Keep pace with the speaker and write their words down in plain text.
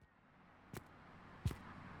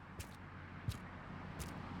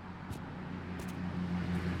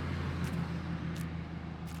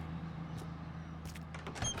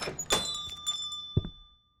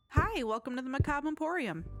Hey, welcome to the Macabre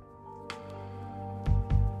Emporium.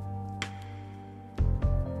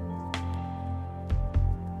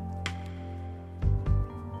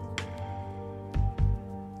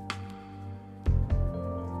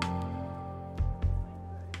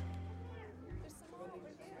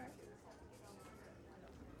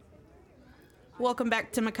 Welcome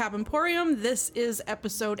back to Macabre Emporium. This is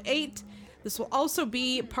episode 8. This will also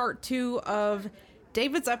be part 2 of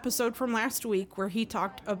David's episode from last week where he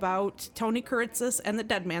talked about Tony Kuritzis and the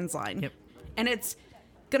Dead Man's Line. Yep. And it's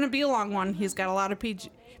going to be a long one. He's got a lot of pages.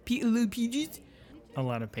 A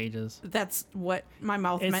lot of pages. That's what my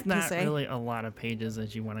mouth meant to say. It's not really a lot of pages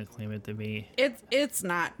as you want to claim it to be. It's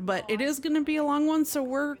not, but it is going to be a long one, so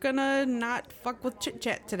we're going to not fuck with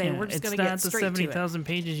chit-chat today. Yeah, we're just going to get straight to it. It's not the 70,000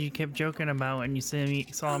 pages you kept joking about, and you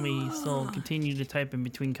saw me still continue to type in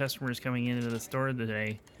between customers coming into the store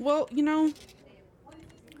today. Well, you know,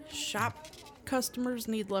 shop customers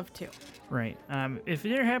need love too. Right. If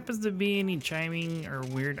there happens to be any chiming or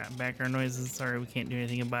weird background noises, sorry, we can't do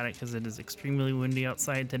anything about it because it is extremely windy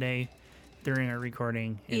outside today during our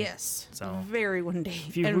recording. Yes. So very windy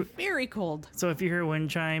and very cold. So if you hear a wind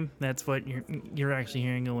chime, that's what you're actually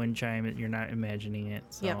hearing, a wind chime. You're not imagining it.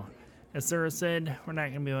 So yep. As Sarah said, we're not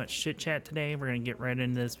going to be much chit chat today. We're going to get right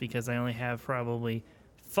into this because I only have probably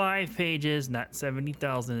 5 pages, not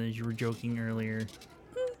 70,000 as you were joking earlier.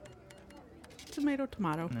 Tomato.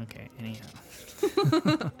 Okay,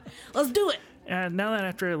 anyhow. Let's do it. Now that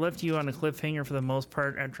after I left you on a cliffhanger for the most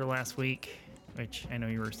part after last week, which I know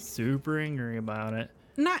you were super angry about it.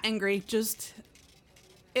 Not angry, just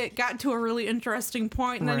it got to a really interesting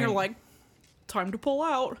point, and then you're like, time to pull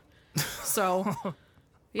out. So,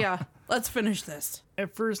 yeah, let's finish this.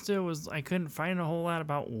 At first, I couldn't find a whole lot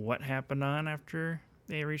about what happened on after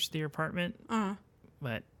they reached the apartment.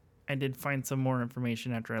 But I did find some more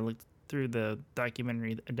information after I looked through the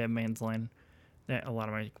documentary A Dead Man's Line that a lot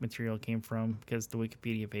of my material came from, because the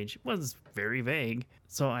Wikipedia page was very vague.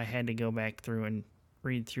 So I had to go back through and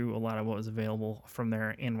read through a lot of what was available from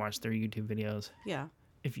there and watch their YouTube videos. Yeah.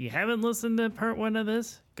 If you haven't listened to part 1 of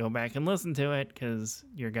this, go back and listen to it, because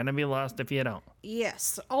you're going to be lost if you don't.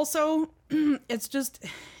 Yes. Also, it's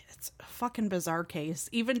a fucking bizarre case.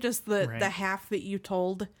 Even just the half that you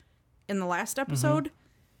told in the last episode. Mm-hmm.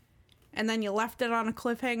 And then you left it on a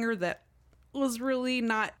cliffhanger that was really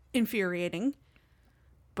not infuriating.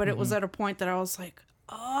 But it was at a point that I was like,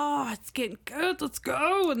 oh, it's getting good. Let's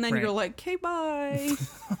go. And then you're like, okay, bye.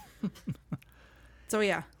 So,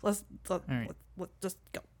 yeah, let's just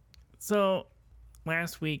go. So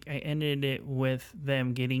last week I ended it with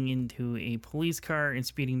them getting into a police car and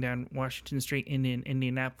speeding down Washington Street in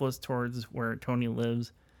Indianapolis towards where Tony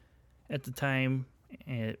lives. At the time,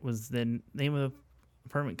 it was the name of the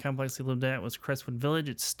apartment complex he lived at was Crestwood Village.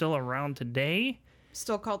 It's still around today.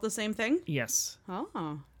 Still called the same thing? Yes.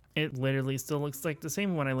 Oh. It literally still looks like the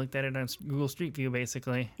same when I looked at it on Google Street View,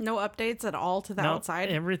 basically. No updates at all to the outside?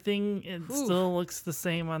 Everything still looks the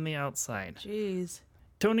same on the outside. Jeez.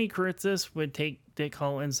 Tony Kuritzis would take Dick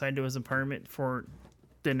Hall inside to his apartment for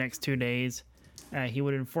the next 2 days. He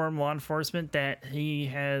would inform law enforcement that he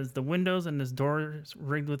has the windows and his doors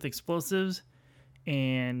rigged with explosives.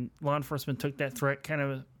 And law enforcement took that threat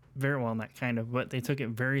but they took it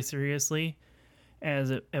very seriously,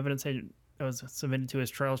 as evidence was submitted to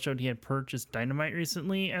his trial showed he had purchased dynamite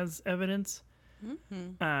recently as evidence.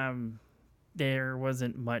 Mm-hmm. There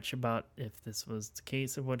wasn't much about if this was the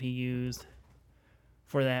case of what he used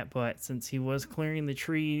for that, but since he was clearing the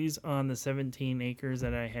trees on the 17 acres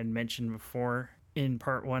that I had mentioned before in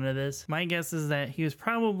part 1 of this, my guess is that he was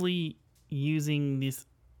probably using this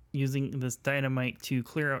dynamite to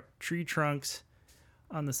clear out tree trunks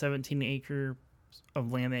on the 17 acre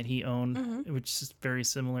of land that he owned, which is very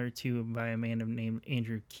similar to by a man named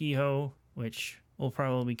Andrew Kehoe, which will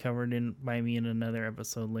probably be covered by me in another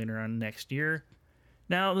episode later on next year.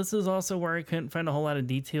 Now, this is also where I couldn't find a whole lot of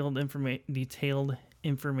detailed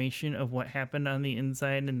information of what happened on the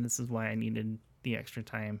inside, and this is why I needed the extra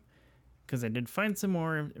time, because I did find some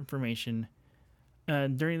more information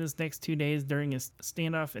during this next 2 days during his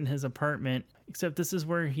standoff in his apartment, except this is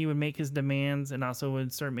where he would make his demands and also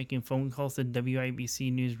would start making phone calls to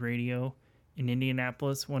WIBC News Radio in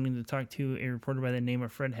Indianapolis, wanting to talk to a reporter by the name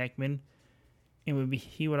of Fred Heckman. And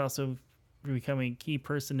he would also become a key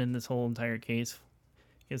person in this whole entire case,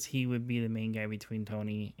 because he would be the main guy between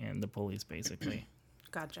Tony and the police, basically.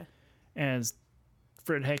 Gotcha. As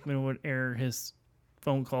Fred Heckman would air his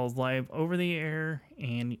phone calls live over the air,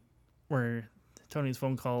 and where Tony's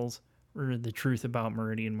phone calls were the truth about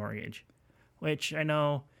Meridian Mortgage, which I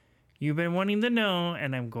know you've been wanting to know,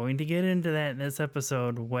 and I'm going to get into that in this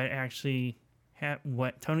episode, what actually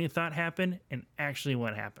what Tony thought happened and actually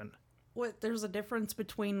what happened. What? There's a difference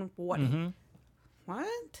between what?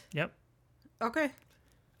 What? Yep. Okay.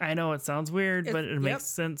 I know it sounds weird, but it makes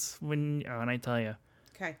sense when I tell you.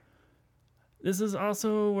 Okay. This is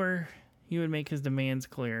also where he would make his demands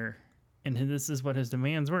clear. And this is what his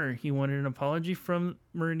demands were. He wanted an apology from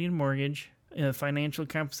Meridian Mortgage, a financial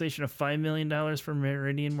compensation of $5 million from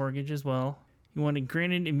Meridian Mortgage as well. He wanted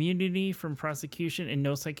granted immunity from prosecution and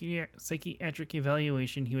no psychiatric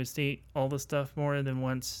evaluation. He would state all the stuff more than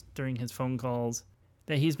once during his phone calls.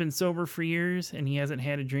 That he's been sober for years and he hasn't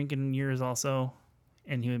had a drink in years also.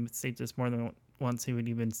 And he would state this more than once. He would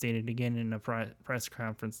even state it again in a press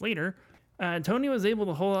conference later. Tony was able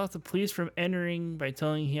to hold off the police from entering by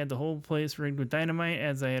telling he had the whole place rigged with dynamite,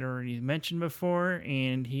 as I had already mentioned before,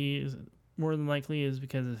 and he is more than likely is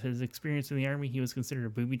because of his experience in the Army. He was considered a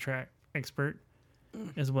booby trap expert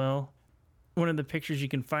as well. One of the pictures you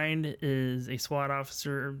can find is a SWAT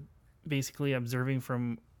officer basically observing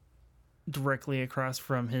from directly across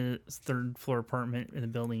from his third floor apartment in the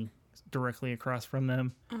building, directly across from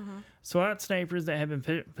them. SWAT snipers that had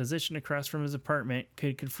been positioned across from his apartment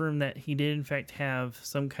could confirm that he did in fact have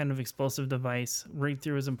some kind of explosive device rigged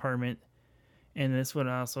through his apartment, and this would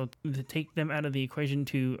also take them out of the equation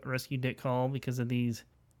to rescue Dick Call because of these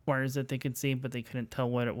wires that they could see, but they couldn't tell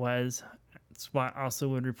what it was. SWAT also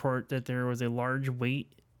would report that there was a large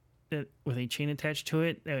weight with a chain attached to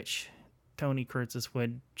it, which Tony Curtis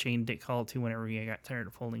would chain Dick Call to whenever he got tired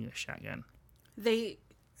of holding a shotgun.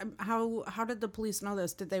 How did the police know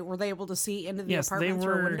this? Were they able to see into the apartment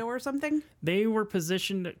through a window or something? They were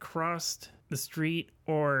positioned across the street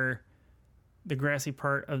or the grassy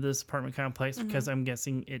part of this apartment complex because I'm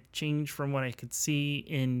guessing it changed from what I could see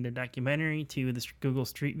in the documentary to this Google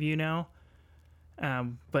Street View now.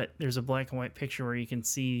 But there's a black and white picture where you can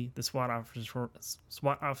see the SWAT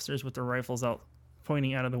officers with their rifles out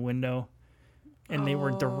pointing out of the window, and they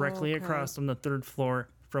were directly across from the third floor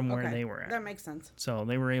from where they were at. That makes sense. So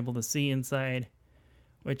they were able to see inside,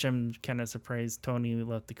 which I'm kind of surprised Tony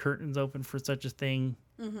left the curtains open for such a thing.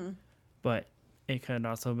 But it could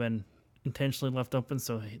also have been intentionally left open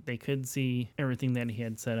so they could see everything that he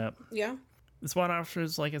had set up. Yeah. The SWAT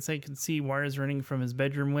officers, like I said, could see wires running from his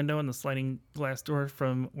bedroom window and the sliding glass door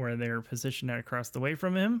from where they were positioned at across the way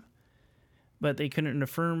from him. But they couldn't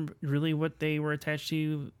affirm really what they were attached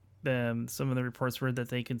to. Some of the reports were that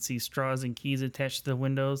they could see straws and keys attached to the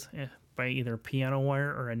windows by either piano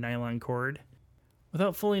wire or a nylon cord.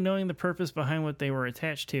 Without fully knowing the purpose behind what they were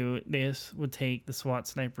attached to, this would take the SWAT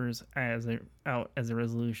snipers out as a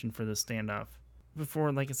resolution for this standoff.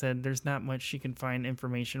 Before, like I said, there's not much you can find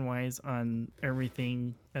information-wise on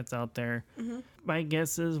everything that's out there. My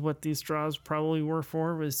guess is what these straws probably were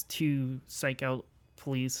for was to psych out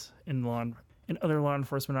police and other law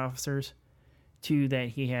enforcement officers. To that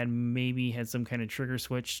he had some kind of trigger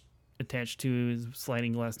switch attached to his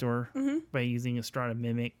sliding glass door by using a straw to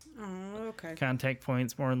mimic contact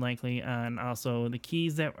points, more than likely. And also the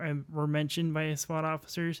keys that were mentioned by SWAT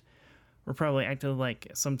officers were probably acted like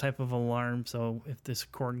some type of alarm. So if this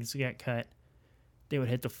cord got cut, they would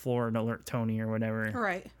hit the floor and alert Tony or whatever.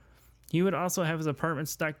 Right. He would also have his apartment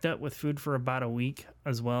stocked up with food for about a week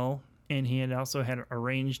as well. And he had also had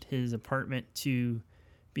arranged his apartment to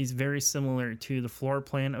be very similar to the floor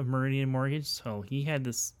plan of Meridian Mortgage. So he had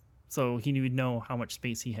this, so he would know how much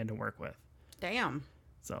space he had to work with. Damn.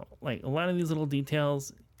 So, like, a lot of these little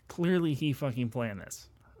details, clearly he fucking planned this.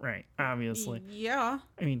 Right, obviously. Yeah.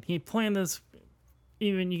 I mean, he planned this,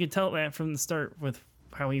 even you could tell that from the start with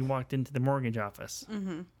how he walked into the mortgage office.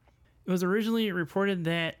 It was originally reported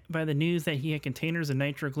that by the news that he had containers of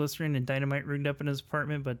nitroglycerin and dynamite rigged up in his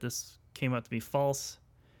apartment, but this came out to be false.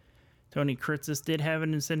 Tony Curtis did have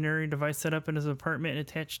an incendiary device set up in his apartment and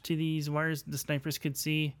attached to these wires the snipers could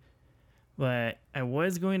see. But I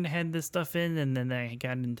was going to head this stuff in, and then I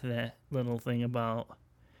got into that little thing about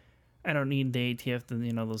I don't need the ATF,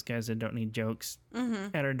 those guys that don't need jokes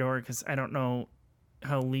at our door, because I don't know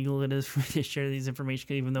how legal it is for me to share these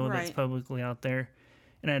information, even though that's publicly out there.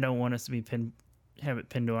 And I don't want us to be have it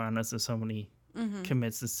pinned on us if somebody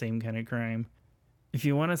commits the same kind of crime. If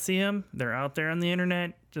you want to see them, they're out there on the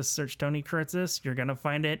internet. Just search Tony Curtis. You're going to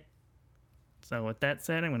find it. So with that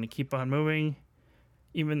said, I'm going to keep on moving.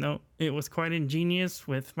 Even though it was quite ingenious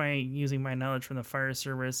with using my knowledge from the fire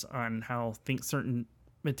service on how certain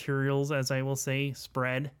materials, as I will say,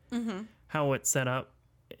 spread, how it's set up.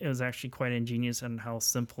 It was actually quite ingenious on how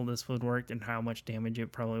simple this would work and how much damage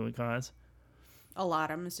it probably would cause. A lot,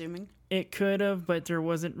 I'm assuming. It could have, but there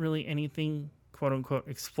wasn't really anything quote-unquote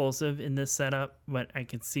explosive in this setup, but I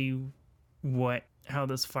could see what how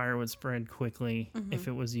this fire would spread quickly if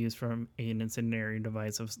it was used from an incendiary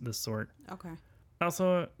device of this sort. Okay.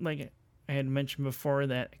 Also, like I had mentioned before,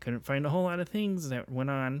 that I couldn't find a whole lot of things that went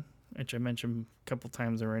on, which I mentioned a couple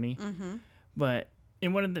times already. But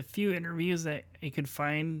in one of the few interviews that I could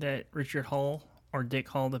find that Richard Hall, or Dick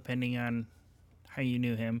Hall, depending on how you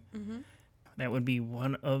knew him, that would be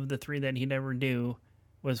one of the three that he'd ever do,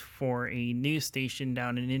 was for a news station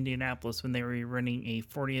down in Indianapolis when they were running a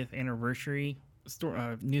 40th anniversary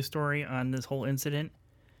news story on this whole incident.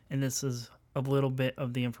 And this is a little bit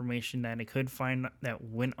of the information that I could find that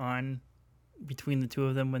went on between the two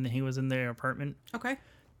of them when he was in their apartment. Okay.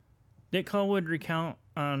 Dick Hall would recount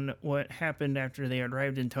on what happened after they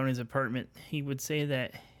arrived in Tony's apartment. He would say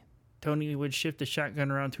that Tony would shift the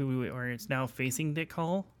shotgun around to where it's now facing Dick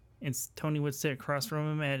Hall, and Tony would sit across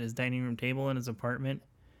from him at his dining room table in his apartment.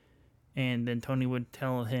 And then Tony would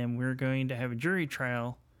tell him, "We're going to have a jury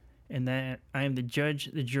trial, and that I am the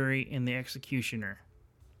judge, the jury, and the executioner."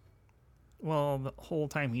 Well, the whole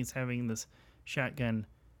time he's having this shotgun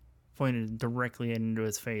pointed directly into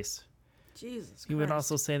his face. Jesus Christ. He would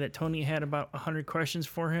also say that Tony had about 100 questions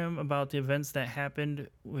for him about the events that happened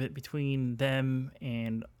between them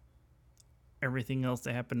and everything else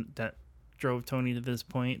that happened that drove Tony to this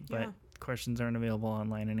point, but questions aren't available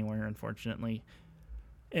online anywhere, unfortunately.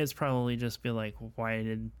 It's probably just be like, why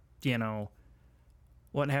did,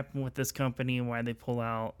 what happened with this company and why they pull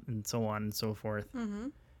out and so on and so forth.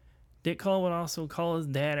 Dick Hall would also call his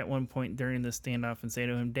dad at one point during the standoff and say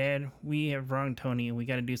to him, "Dad, we have wronged Tony and we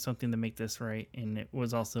got to do something to make this right." And it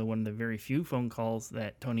was also one of the very few phone calls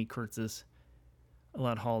that Tony Curtis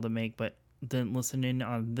allowed Hall to make, but didn't listen in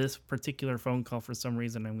on this particular phone call for some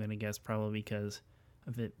reason. I'm going to guess probably because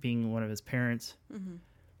of it being one of his parents.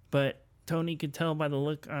 But Tony could tell by the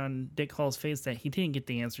look on Dick Hall's face that he didn't get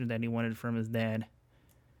the answer that he wanted from his dad.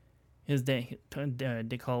 His dad,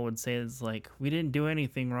 Dick Hall would say, is like, "We didn't do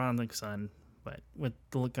anything wrong, son." But with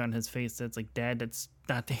the look on his face, that's like, "Dad, that's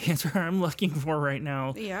not the answer I'm looking for right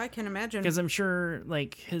now." Yeah, I can imagine. Because I'm sure,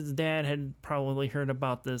 like, his dad had probably heard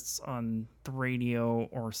about this on the radio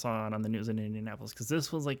or saw it on the news in Indianapolis. Because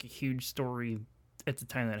this was, like, a huge story at the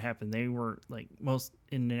time that happened. They were, like, most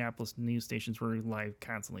Indianapolis news stations were live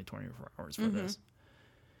constantly 24 hours for this.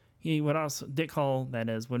 He would also, Dick Hall, that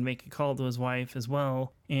is, would make a call to his wife as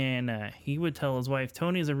well. And he would tell his wife,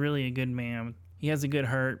 "Tony's a good man. He has a good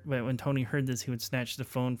heart." But when Tony heard this, he would snatch the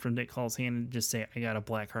phone from Dick Hall's hand and just say, "I got a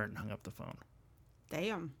black heart," and hung up the phone.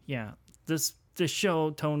 Damn. Yeah. This to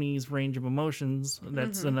show Tony's range of emotions.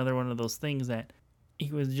 That's another one of those things that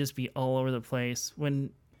he would just be all over the place.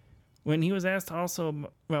 When he was asked also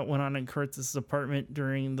about what went on in Kurtz's apartment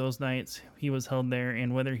during those nights he was held there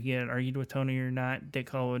and whether he had argued with Tony or not, Dick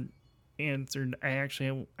Hall would answered, I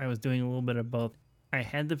was doing a little bit of both. I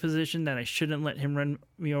had the position that I shouldn't let him run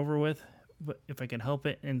me over with, but if I could help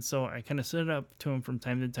it. And so I kind of stood up to him from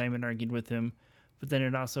time to time and argued with him. But then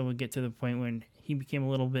it also would get to the point when he became a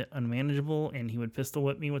little bit unmanageable and he would pistol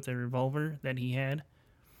whip me with a revolver that he had.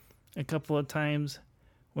 A couple of times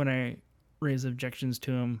when I raise objections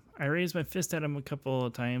to him, I raised my fist at him a couple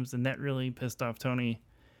of times, and that really pissed off Tony.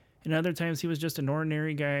 And other times he was just an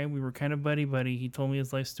ordinary guy. We were kind of buddy-buddy. He told me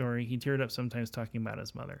his life story. He teared up sometimes talking about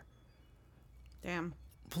his mother. Damn.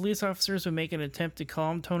 Police officers would make an attempt to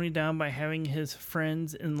calm Tony down by having his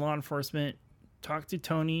friends in law enforcement talk to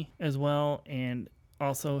Tony as well, and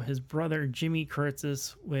also his brother Jimmy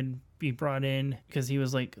Curtis would be brought in because he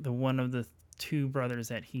was like the one of the two brothers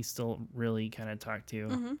that he still really kind of talked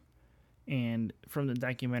to. And from the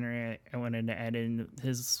documentary, I wanted to add in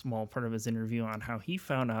his small part of his interview on how he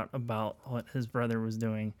found out about what his brother was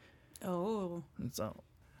doing. Oh. And so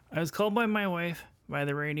I was called by my wife by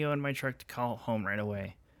the radio in my truck to call home right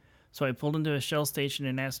away. So I pulled into a Shell station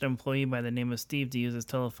and asked an employee by the name of Steve to use his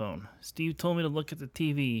telephone. Steve told me to look at the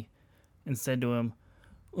TV and said to him,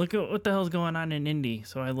 "Look at what the hell's going on in Indy."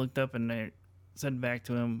 So I looked up and I said back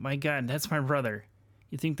to him, "My God, that's my brother."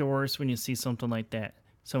 You think the worst when you see something like that.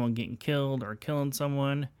 Someone getting killed or killing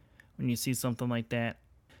someone. When you see something like that,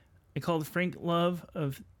 I called Frank Love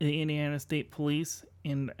of the Indiana State Police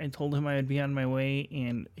and I told him I would be on my way,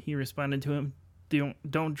 and he responded to him,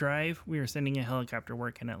 don't drive. We are sending a helicopter.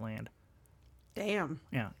 Where can it land?" Damn.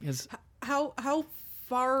 Yeah. How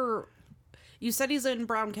far? You said he's in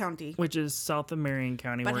Brown County, Which is south of Marion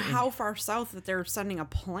County. but how far south that they're sending a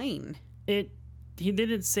plane? He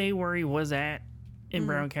didn't say where he was at in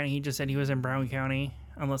Brown County. He just said he was in Brown County.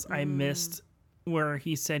 Unless I missed where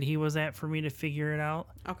he said he was at for me to figure it out.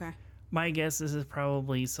 Okay. My guess is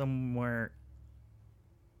probably somewhere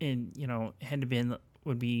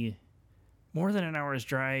would be more than an hour's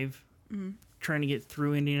drive trying to get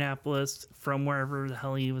through Indianapolis from wherever the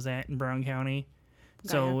hell he was at in Brown County.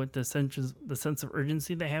 So with the sense of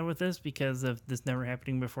urgency they had with this, because of this never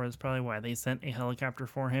happening before, that's probably why they sent a helicopter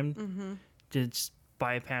for him to just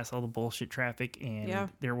bypass all the bullshit traffic. And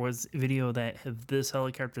there was video of this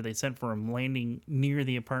helicopter they sent for him landing near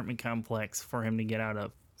the apartment complex for him to get out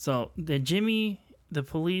of. So the Jimmy, the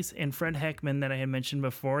police, and Fred Heckman that I had mentioned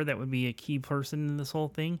before, that would be a key person in this whole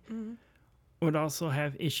thing, would also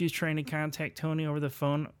have issues trying to contact Tony over the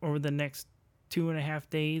phone over the next 2.5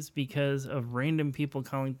 days because of random people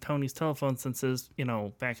calling Tony's telephone, since his,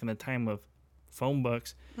 back in the time of phone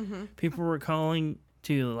books, people were calling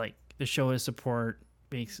to show his support,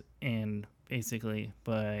 and basically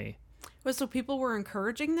by... Well, so people were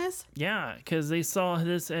encouraging this? Yeah, because they saw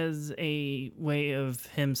this as a way of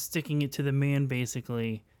him sticking it to the man,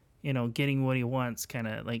 basically, getting what he wants, kind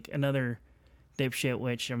of like another dipshit,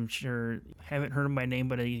 which I'm sure haven't heard him by name,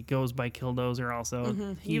 but he goes by Killdozer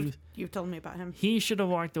also. You've told me about him. He should have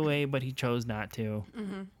walked away, but he chose not to.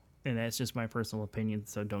 And that's just my personal opinion,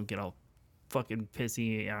 so don't get all fucking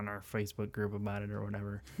pissy on our Facebook group about it or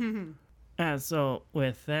whatever. So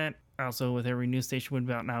with that, also with every news station would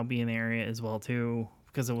about now be in the area as well too,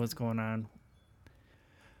 because of what's going on.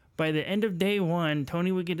 By the end of day one,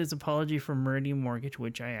 Tony would get his apology from Meridian Mortgage,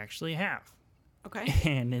 which I actually have. Okay.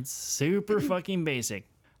 And it's super fucking basic.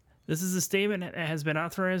 This is a statement that has been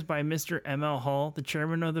authorized by Mr. M.L. Hall, the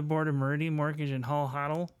chairman of the board of Meridian Mortgage and Hall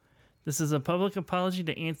Hoddle. This is a public apology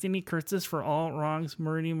to Anthony Curtis for all wrongs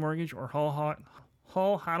Meridian Mortgage or Hall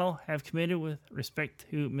Hoddle have committed with respect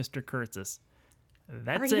to Mr. Curtis.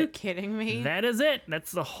 That's it. Are you kidding me? That is it.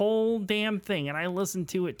 That's the whole damn thing. And I listened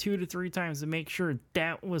to it 2 to 3 times to make sure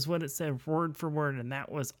that was what it said word for word, and that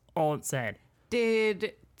was all it said.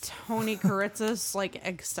 Did Tony Kuritzis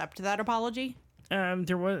accept that apology?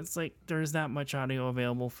 There's not much audio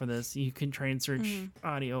available for this. You can try and search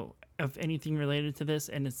audio of anything related to this,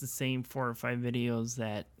 and it's the same 4 or 5 videos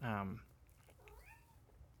that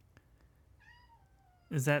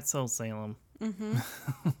is that Soul Salem.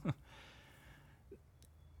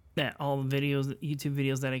 That all the YouTube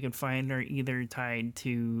videos that I could find are either tied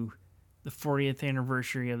to the 40th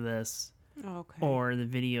anniversary of this, or the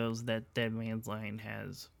videos that Dead Man's Line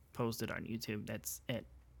has posted on YouTube. That's it.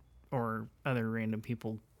 Or other random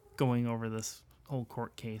people going over this whole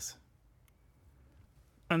court case.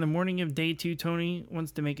 On the morning of day 2, Tony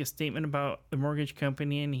wants to make a statement about the mortgage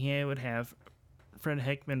company, and he would have Fred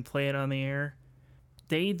Heckman play it on the air.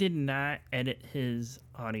 They did not edit his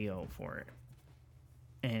audio for it.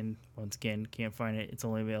 And once again, can't find it. It's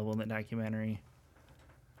only available in the documentary.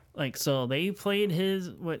 So they played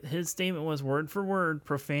what his statement was word for word,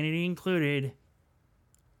 profanity included,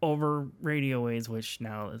 over radio waves, which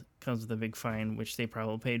now comes with a big fine, which they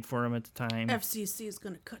probably paid for him at the time. FCC is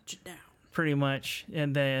going to cut you down. Pretty much.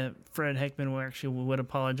 And Fred Heckman would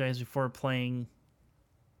apologize before playing.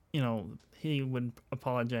 He would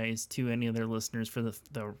apologize to any of their listeners for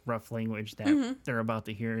the rough language that they're about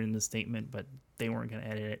to hear in the statement, but they weren't going to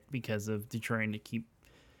edit it because of trying to keep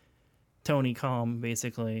Tony calm,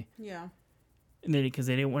 basically. Yeah. Because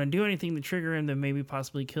they didn't want to do anything to trigger him to maybe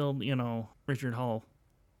possibly kill, Richard Hall.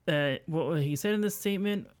 What he said in this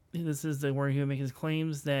statement, this is where he would make his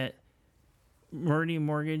claims that Meridian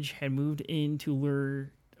Mortgage had moved in to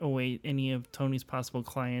lure away any of Tony's possible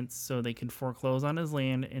clients so they could foreclose on his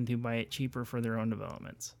land and to buy it cheaper for their own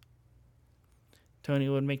developments. Tony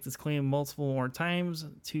would make this claim multiple more times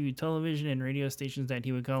to television and radio stations that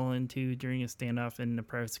he would call into during a standoff in the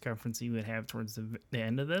press conference he would have towards the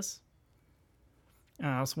end of this.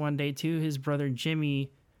 Also on day 2, his brother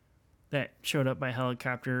Jimmy, that showed up by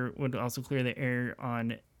helicopter, would also clear the air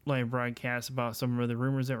on live broadcasts about some of the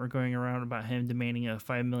rumors that were going around about him demanding a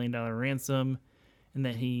 $5 million ransom, and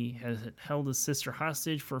that he has held his sister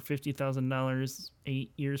hostage for $50,000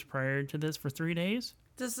 8 years prior to this for 3 days.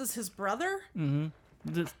 This is his brother?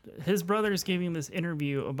 Mm-hmm. His brother is giving this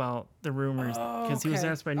interview about the rumors because he was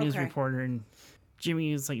asked by a news reporter, and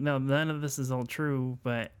Jimmy was like, no, none of this is all true,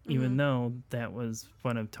 but even though that was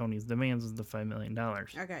one of Tony's demands was the $5 million.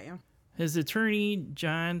 I got you. His attorney,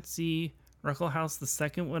 John C.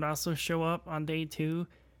 Ruckelhaus II, would also show up on day 2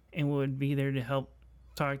 and would be there to help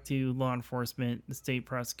talk to law enforcement, the state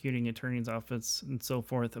prosecuting attorney's office, and so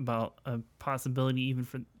forth about a possibility even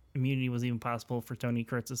for immunity was even possible for Tony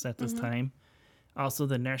Curtis at this time. Also,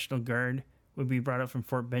 the National Guard would be brought up from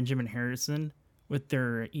Fort Benjamin Harrison with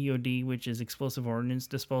their EOD, which is explosive ordnance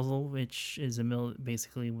disposal, which is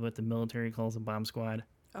basically what the military calls a bomb squad.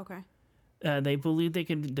 Okay. They believed they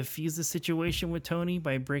could defuse the situation with Tony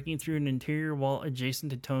by breaking through an interior wall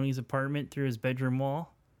adjacent to Tony's apartment through his bedroom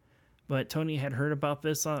wall. But Tony had heard about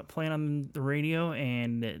this playing on the radio,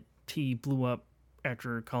 and he blew up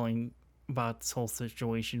after calling about this whole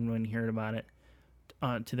situation when he heard about it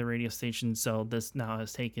to the radio station. So this now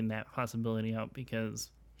has taken that possibility out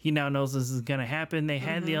because he now knows this is going to happen. They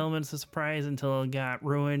had the elements of surprise until it got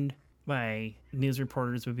ruined by news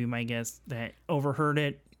reporters, would be my guess, that overheard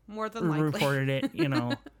it. More than likely. Reported it, you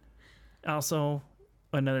know. Also,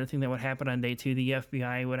 another thing that would happen on day 2, the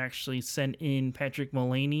FBI would actually send in Patrick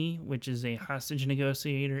Mullaney, which is a hostage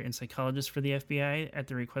negotiator and psychologist for the FBI, at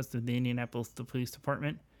the request of the Indianapolis Police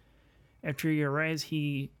Department. After he arrives,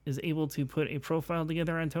 he is able to put a profile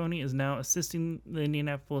together on Tony, is now assisting the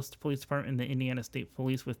Indianapolis Police Department and the Indiana State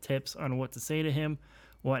Police with tips on what to say to him,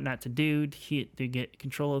 what not to do to get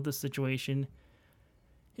control of the situation.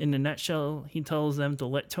 In a nutshell, he tells them to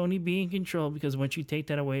let Tony be in control because once you take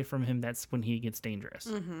that away from him, that's when he gets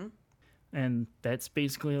dangerous. And that's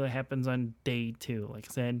basically what happens on day 2. Like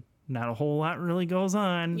I said, not a whole lot really goes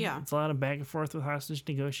on. Yeah. It's a lot of back and forth with hostage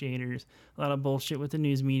negotiators, a lot of bullshit with the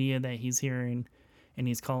news media that he's hearing, and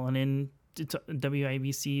he's calling in to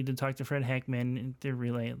WIBC to talk to Fred Hackman and to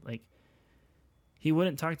relay, like, he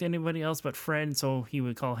wouldn't talk to anybody else but Fred, so he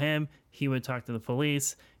would call him, he would talk to the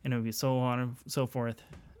police, and it would be so on and so forth.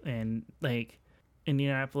 And, like,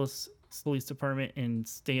 Indianapolis Police Department and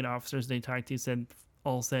state officers they talked to said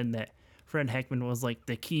that Fred Hackman was, like,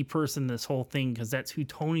 the key person in this whole thing because that's who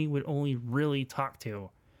Tony would only really talk to.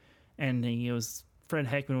 And Fred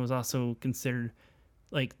Hackman was also considered,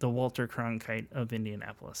 like, the Walter Cronkite of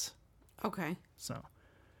Indianapolis. Okay. So,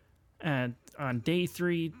 on day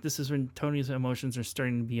 3, this is when Tony's emotions are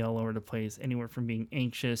starting to be all over the place, anywhere from being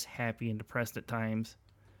anxious, happy, and depressed at times.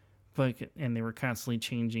 And they were constantly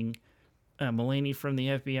changing. Mullaney from the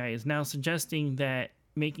FBI is now suggesting that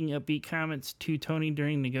making upbeat comments to Tony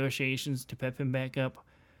during negotiations to pep him back up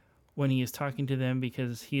when he is talking to them,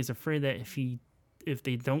 because he is afraid that if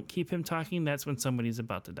they don't keep him talking, that's when somebody's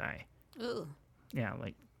about to die. Ugh. Yeah,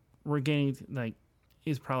 like, we're getting, like,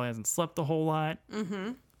 he probably hasn't slept a whole lot.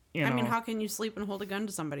 Mm-hmm. I mean, how can you sleep and hold a gun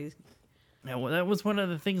to somebody? Yeah, well, that was one of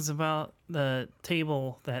the things about the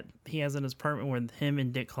table that he has in his apartment where him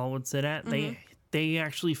and Dick Hall would sit at. They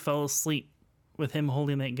actually fell asleep with him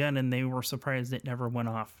holding that gun, and they were surprised it never went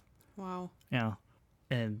off. Wow. Yeah.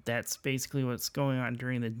 And that's basically what's going on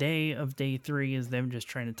during the day of day 3 is them just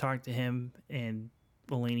trying to talk to him, and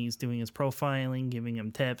Mullaney's doing his profiling, giving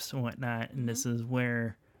him tips and whatnot. And this is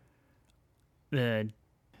where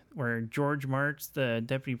George Marks, the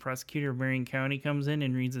deputy prosecutor of Marion County, comes in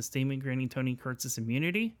and reads a statement granting Tony Kurtz's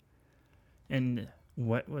immunity. And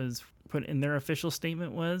what was put in their official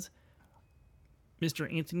statement was,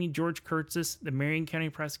 Mr. Anthony George Kurtzis, the Marion County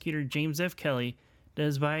prosecutor James F. Kelly,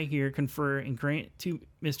 does by here confer and grant to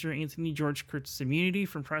Mr. Anthony George Kurtzis immunity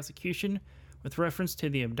from prosecution with reference to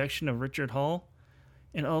the abduction of Richard Hall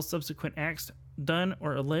and all subsequent acts done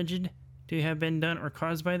or alleged to have been done or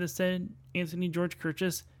caused by the said Anthony George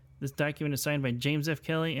Kurtzis. This document is signed by James F.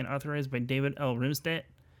 Kelly and authorized by David L. Rimstedt,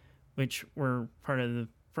 which were part of the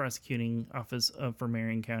prosecuting office for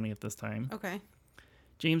Marion County at this time. Okay.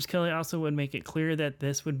 James Kelly also would make it clear that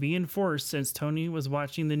this would be enforced since Tony was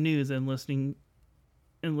watching the news and listening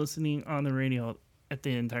on the radio at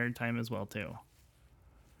the entire time as well, too.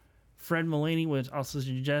 Fred Mullaney would also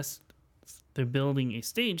suggest they're building a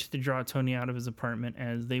stage to draw Tony out of his apartment,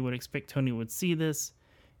 as they would expect Tony would see this,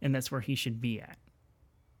 and that's where he should be at.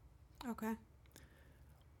 Okay.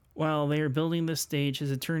 While they are building this stage,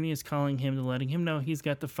 his attorney is calling him to letting him know he's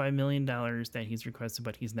got the $5 million that he's requested,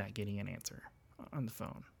 but he's not getting an answer on the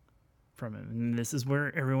phone from him. And this is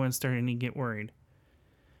where everyone's starting to get worried.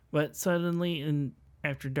 But suddenly,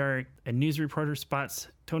 after dark, a news reporter spots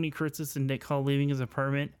Tony Kurtzis and Dick Hall leaving his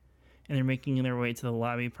apartment, and they're making their way to the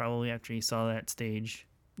lobby, probably after he saw that stage,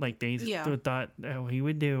 like they thought he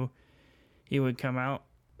would do. He would come out,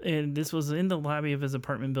 and this was in the lobby of his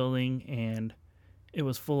apartment building, and it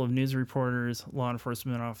was full of news reporters, law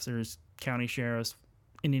enforcement officers, county sheriffs,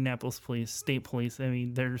 Indianapolis police, state police. I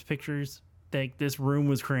mean, there's pictures. Like, this room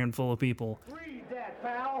was crammed full of people. Read that,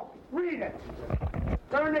 pal. Read it.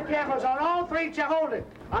 Turn the cameras on all 3 to hold it.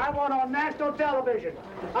 I want on national television.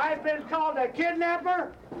 I've been called a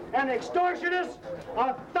kidnapper, an extortionist,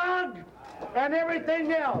 a thug, and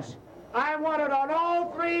everything else. I want it on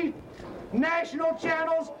all 3 national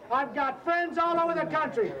channels. I've got friends all over the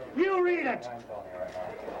country. You read it.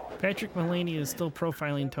 Patrick Mullaney is still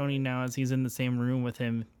profiling Tony now as he's in the same room with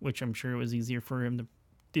him, which I'm sure it was easier for him to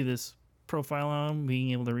do this profile on him,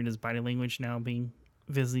 being able to read his body language now, being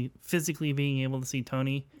physically being able to see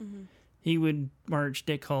Tony. Mm-hmm. He would march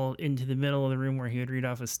Dick Hall into the middle of the room where he would read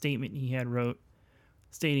off a statement he had wrote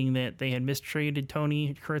stating that they had mistreated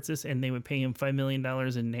Tony Curtis and they would pay him $5 million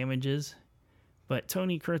in damages. But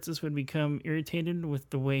Tony Curtis would become irritated with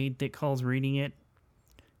the way Dick Hall's reading it,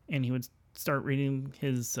 and he would start reading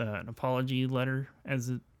his apology letter, as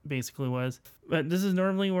it basically was. But this is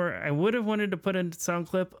normally where I would have wanted to put a sound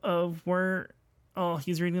clip of where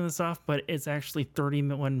he's reading this off, but it's actually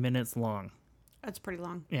 31 minutes long. That's pretty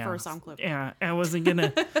long for a sound clip. Yeah, I wasn't going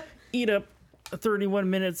to eat up 31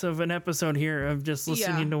 minutes of an episode here of just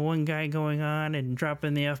listening to one guy going on and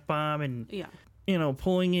dropping the F-bomb and... Yeah.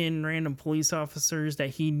 Pulling in random police officers that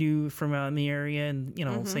he knew from out in the area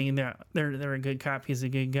and, saying that they're a good cop, he's a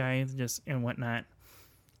good guy, just and whatnot.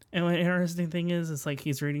 And what interesting thing is, it's like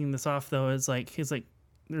he's reading this off, though, he's like,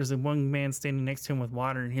 there's a one man standing next to him with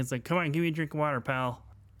water, and he's like, come on, give me a drink of water, pal.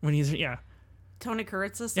 When he's, Tony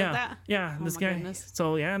Curtis said that? Yeah, oh this guy. Goodness.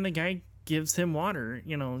 So, and the guy gives him water,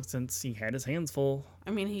 since he had his hands full.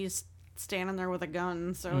 I mean, he's standing there with a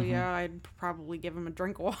gun, so I'd probably give him a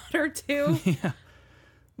drink of water too. Yeah,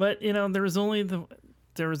 but there was only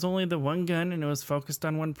the one gun, and it was focused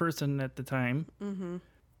on one person at the time.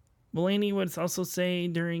 Mulaney would also say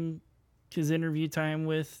during his interview time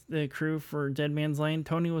with the crew for Dead Man's Lane,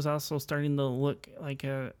 Tony was also starting to look like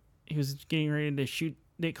he was getting ready to shoot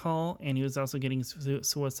Dick Hall, and he was also getting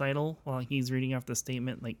suicidal while he's reading off the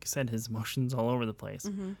statement. Like I said, his emotions all over the place.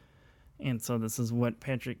 And so this is what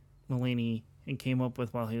Patrick Mulaney came up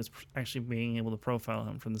with while he was actually being able to profile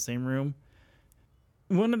him from the same room.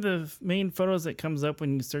 One of the main photos that comes up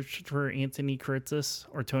when you search for Anthony Curtis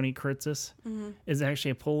or Tony Curtis is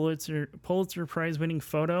actually a Pulitzer Prize winning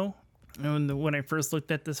photo. And when I first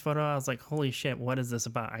looked at this photo, I was like, holy shit, what is this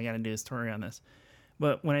about? I got to do a story on this.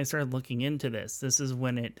 But when I started looking into this is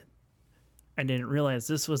when I didn't realize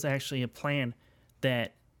this was actually a plan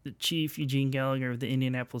that the Chief Eugene Gallagher of the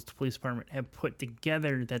Indianapolis Police Department had put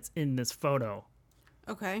together that's in this photo.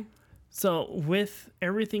 Okay. So with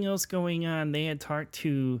everything else going on, they had talked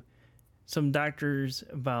to some doctors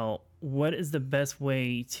about what is the best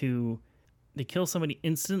way to kill somebody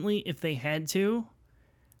instantly if they had to.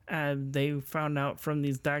 They found out from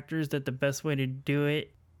these doctors that the best way to do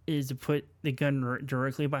it is to put the gun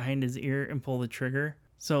directly behind his ear and pull the trigger.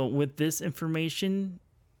 So with this information,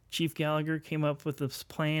 Chief Gallagher came up with this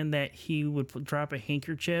plan that he would drop a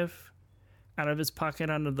handkerchief out of his pocket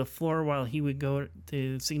onto the floor while he would go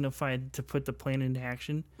to signify to put the plan into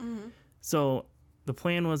action. So the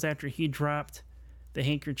plan was after he dropped the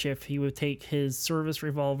handkerchief, he would take his service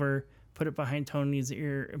revolver, put it behind Tony's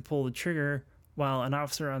ear, and pull the trigger, while an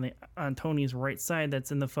officer on Tony's right side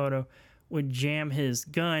that's in the photo would jam his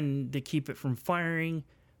gun to keep it from firing.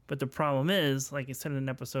 But the problem is, like I said in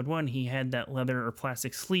episode 1, he had that leather or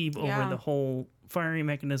plastic sleeve over the whole firing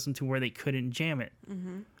mechanism to where they couldn't jam it.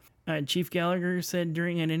 Chief Gallagher said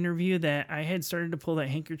during an interview that I had started to pull that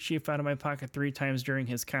handkerchief out of my pocket 3 times during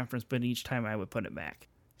his conference, but each time I would put it back.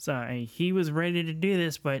 So he was ready to do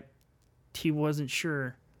this, but he wasn't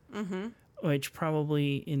sure. Which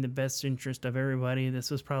probably in the best interest of everybody, this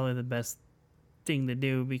was probably the best thing to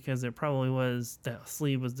do, because it probably was that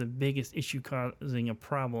sleeve was the biggest issue causing a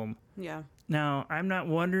problem. Yeah. Now, I'm not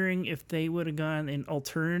wondering if they would have gone an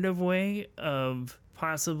alternative way of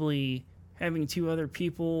possibly having 2 other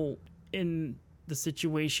people in the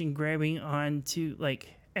situation grabbing onto, like,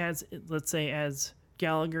 let's say as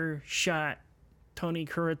Gallagher shot Tony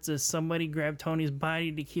Curtis, somebody grabbed Tony's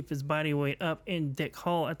body to keep his body weight up and Dick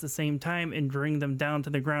Hall at the same time and bring them down to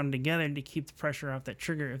the ground together to keep the pressure off that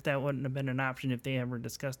trigger, if that wouldn't have been an option if they ever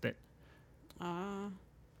discussed it. I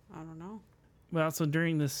don't know. But also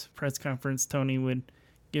during this press conference, Tony would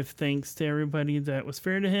give thanks to everybody that was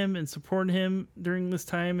fair to him and supported him during this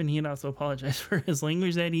time, and he'd also apologize for his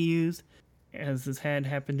language that he used, as this had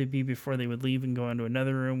happened to be before they would leave and go into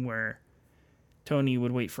another room where Tony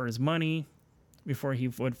would wait for his money before he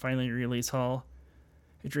would finally release Hall.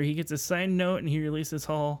 After he gets a signed note and he releases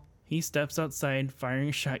Hall, he steps outside firing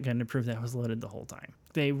a shotgun to prove that it was loaded the whole time.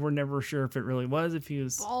 They were never sure if it really was, if he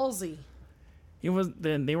was... Ballsy.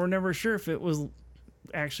 They were never sure if it was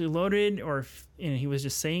actually loaded or if he was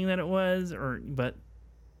just saying that it was, but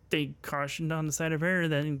they cautioned on the side of error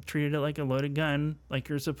that he treated it like a loaded gun, like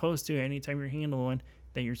you're supposed to anytime you handle one,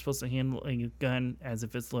 that you're supposed to handle a gun as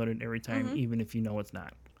if it's loaded every time, even if you know it's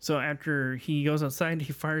not. So after he goes outside,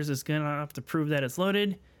 he fires his gun off to prove that it's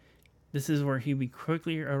loaded. This is where he'd be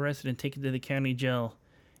quickly arrested and taken to the county jail.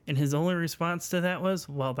 And his only response to that was,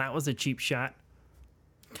 well, that was a cheap shot.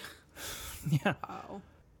 Yeah. Wow.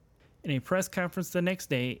 In a press conference the next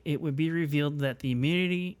day, it would be revealed that the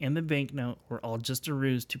immunity and the banknote were all just a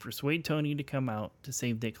ruse to persuade Tony to come out to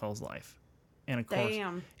save Dick Hall's life. And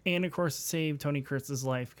of course, it saved Tony Kurtz's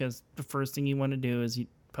life, because the first thing you want to do is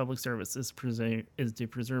public service is to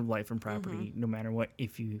preserve life and property, no matter what,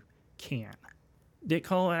 if you can. Dick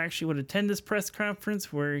Cole actually would attend this press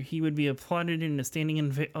conference where he would be applauded in a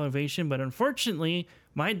standing ovation, but unfortunately,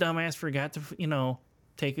 my dumbass forgot to,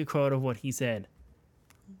 take a quote of what he said.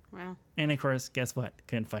 Wow. And of course, guess what?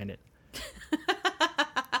 Couldn't find it.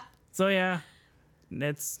 So yeah,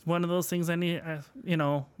 that's one of those things I need,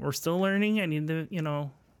 we're still learning. I need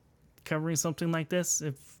to, covering something like this,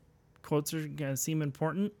 if quotes are going to seem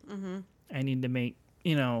important, I need to make,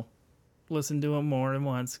 listen to them more than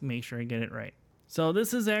once, make sure I get it right. So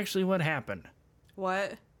this is actually what happened.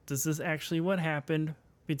 What? This is actually what happened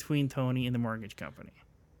between Tony and the mortgage company.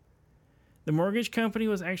 The mortgage company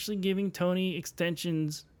was actually giving Tony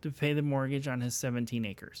extensions to pay the mortgage on his 17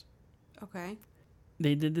 acres. Okay.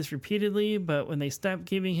 They did this repeatedly, but when they stopped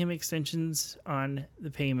giving him extensions on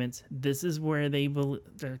the payments, this is where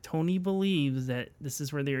Tony believes that this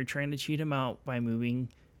is where they were trying to cheat him out by moving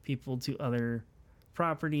people to other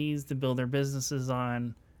properties to build their businesses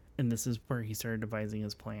on. And this is where he started devising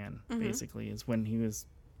his plan, basically, is when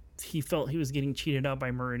he felt he was getting cheated out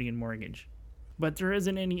by Meridian Mortgage. But there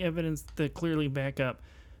isn't any evidence to clearly back up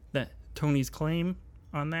that Tony's claim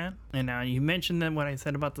on that. And now you mentioned that what I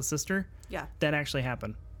said about the sister. Yeah. That actually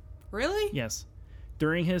happened. Really? Yes.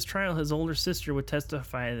 During his trial, his older sister would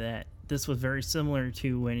testify that this was very similar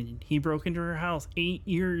to when he broke into her house 8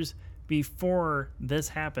 years before this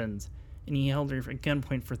happened. And he held her at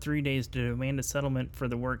gunpoint for 3 days to demand a settlement for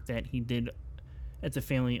the work that he did at the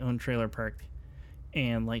family-owned trailer park.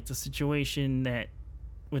 And like the situation that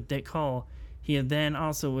with Dick Hall, he then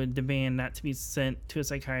also would demand not to be sent to a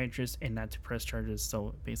psychiatrist and not to press charges,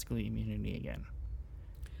 so basically immunity again.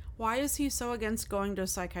 Why is he so against going to a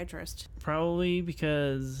psychiatrist? Probably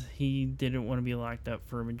because he didn't want to be locked up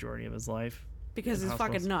for a majority of his life. Because he's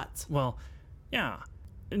fucking nuts. Well, yeah.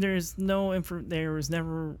 There was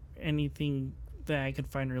never anything that I could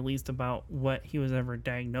find released about what he was ever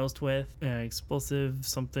diagnosed with. Explosive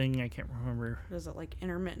something, I can't remember. Is it like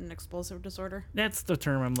intermittent explosive disorder? That's the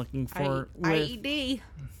term I'm looking for. IED.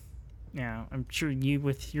 Yeah, I'm sure you,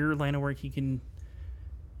 with your line of work, you can...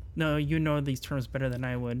 No, you know these terms better than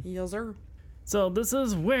I would. Yes, sir. So this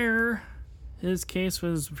is where his case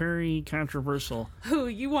was very controversial. Ooh,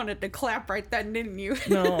 you wanted to clap right then, didn't you?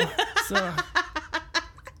 No, so...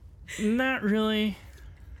 Not really.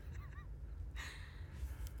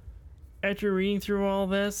 After reading through all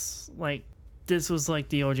this, this was like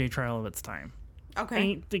the OJ trial of its time. Okay.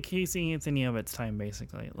 Ain't the Casey Anthony of its time,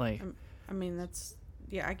 basically. I mean,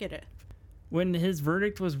 I get it. When his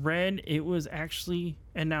verdict was read, it was actually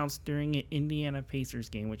announced during an Indiana Pacers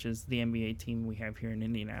game, which is the NBA team we have here in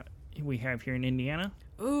Indiana.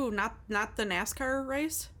 Ooh, not the NASCAR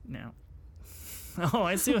race? No. Oh,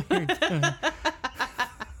 I see what you're doing.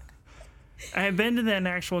 I've been to that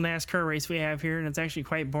actual NASCAR race we have here, and it's actually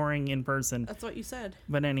quite boring in person. That's what you said.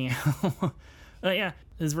 But anyhow, yeah,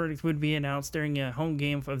 his verdict would be announced during a home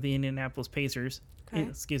game of the Indianapolis Pacers. Okay.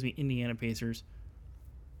 Indiana Pacers.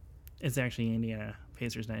 It's actually Indiana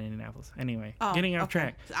Pacers, not Indianapolis. Anyway, oh, getting off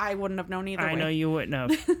track. I wouldn't have known either way. I know you wouldn't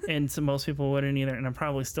have, and so most people wouldn't either, and I'm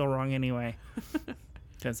probably still wrong anyway.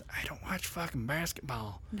 Because I don't watch fucking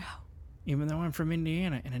basketball. No. Even though I'm from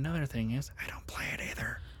Indiana. And another thing is, I don't play it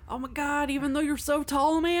either. Oh my God, even though you're so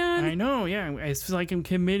tall, man. I know, yeah. It's like I'm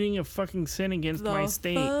committing a fucking sin against my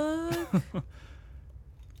state. I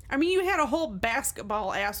mean, you had a whole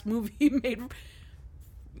basketball-ass movie made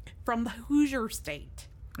from the Hoosier State.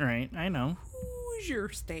 Right, I know. Hoosier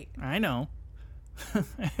State. I know.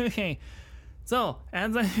 Okay. So,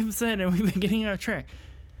 as I've said, and we've been getting off track,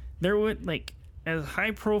 there would, as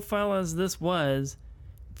high profile as this was,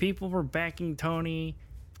 people were backing Tony,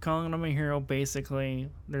 calling him a hero, basically.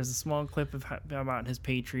 There's a small clip about his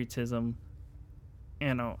patriotism.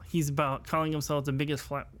 He's about calling himself the biggest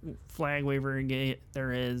flag waver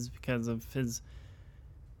there is because of his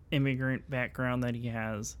immigrant background that he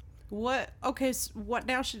has. What? Okay, so what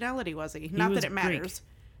nationality was he? Not that it matters.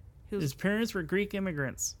 His parents were Greek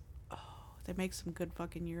immigrants. Oh, they make some good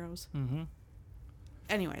fucking euros. Mm-hmm.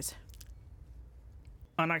 Anyways.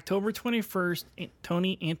 On October 21st,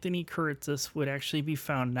 Tony Anthony Kuritzis would actually be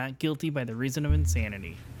found not guilty by the reason of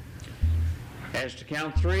insanity. As to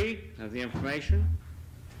count 3 of the information,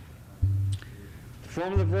 the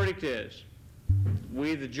form of the verdict is,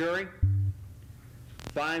 we, the jury,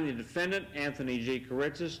 find the defendant, Anthony G.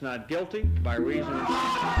 Kuritzis, not guilty by reason of...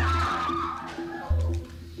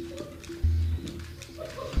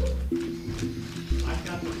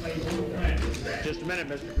 Just a minute,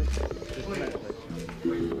 Mr. Just a minute,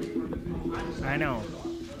 please. I know.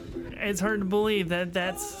 It's hard to believe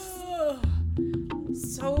that's...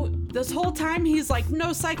 So this whole time he's like,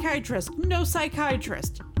 no psychiatrist, no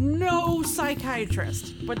psychiatrist, no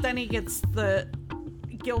psychiatrist. But then he gets the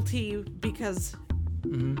guilty because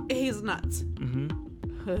he's nuts.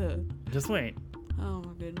 Just wait. Oh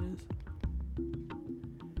my goodness.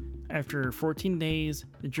 After 14 days,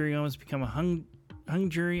 the jury almost became a hung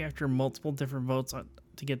jury after multiple different votes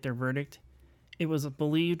to get their verdict. It was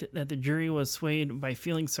believed that the jury was swayed by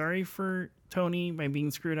feeling sorry for Tony by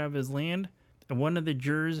being screwed out of his land. And one of the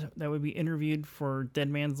jurors that would be interviewed for Dead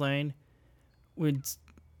Man's Line would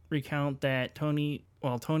recount that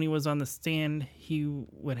while Tony was on the stand, he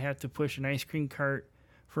would have to push an ice cream cart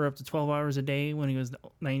for up to 12 hours a day when he was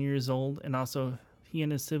 9 years old. And also he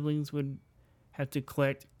and his siblings would have to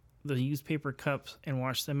collect the used paper cups and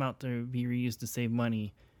wash them out to be reused to save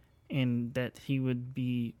money. And that he would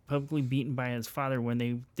be publicly beaten by his father when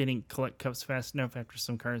they didn't collect cups fast enough after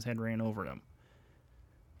some cars had ran over them.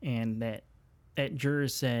 And that juror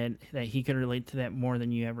said that he could relate to that more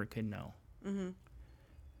than you ever could know.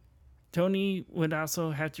 Tony would also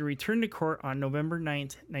have to return to court on November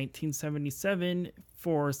 9th, 1977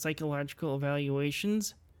 for psychological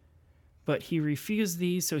evaluations, but he refused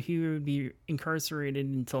these, so he would be incarcerated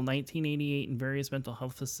until 1988 in various mental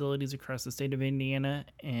health facilities across the state of Indiana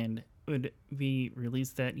and would be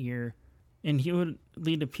released that year. And he would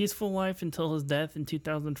lead a peaceful life until his death in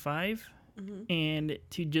 2005. And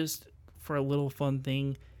for a little fun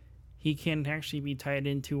thing, he can actually be tied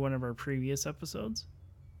into one of our previous episodes.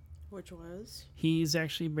 Which was? He's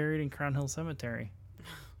actually buried in Crown Hill Cemetery.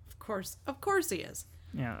 Of course he is.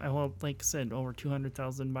 Yeah, well, like I said, over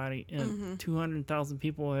 200,000 200,000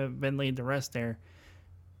 people have been laid to rest there.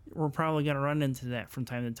 We're probably going to run into that from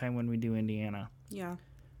time to time when we do Indiana. Yeah.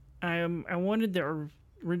 I wanted to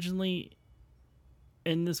originally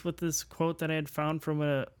end this with this quote that I had found from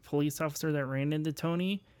a police officer that ran into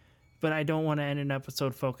Tony, but I don't want to end an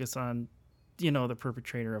episode focused on, the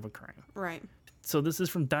perpetrator of a crime. Right. So this is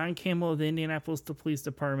from Don Campbell of the Indianapolis Police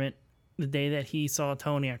Department, the day that he saw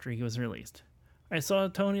Tony after he was released. I saw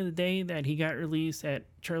Tony the day that he got released at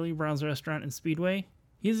Charlie Brown's restaurant in Speedway.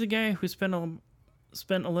 He's a guy who spent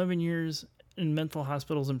 11 years in mental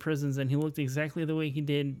hospitals and prisons, and he looked exactly the way he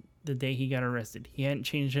did the day he got arrested. He hadn't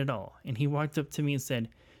changed at all. And he walked up to me and said,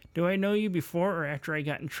 "Do I know you before or after I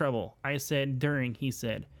got in trouble?" I said, "During," he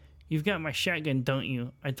said. "You've got my shotgun, don't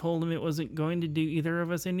you?" I told him it wasn't going to do either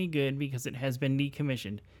of us any good because it has been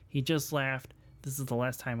decommissioned. He just laughed. This is the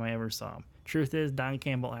last time I ever saw him. Truth is, Don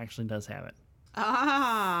Campbell actually does have it.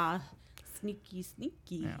 Ah, sneaky.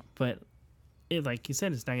 Yeah, but like you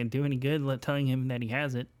said, it's not going to do any good telling him that he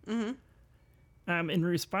has it. In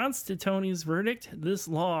response to Tony's verdict, this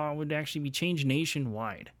law would actually be changed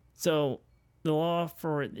nationwide. So the law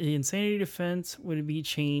for the insanity defense would be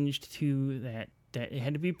changed to that it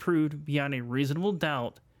had to be proved beyond a reasonable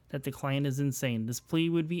doubt that the client is insane. This plea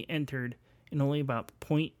would be entered in only about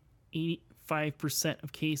 0.85%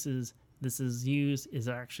 of cases this is used, is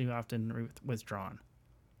actually often withdrawn.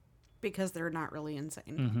 Because they're not really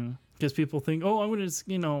insane. Because people think, I'm going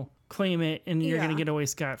to, claim it and you're going to get away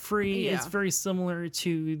scot-free. Yeah. It's very similar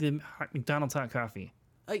to the McDonald's hot coffee.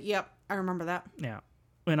 Yep, I remember that. Yeah.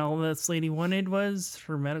 When all this lady wanted was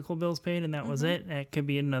her medical bills paid, and that was it. That could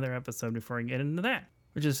be another episode before I get into that.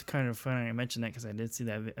 Which is kind of funny. I mentioned that because I did see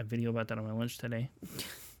a video about that on my lunch today.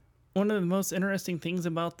 One of the most interesting things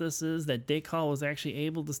about this is that Dick Hall was actually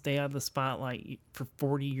able to stay out of the spotlight for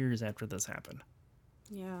 40 years after this happened.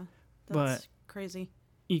 Yeah, that's crazy.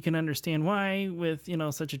 You can understand why, with,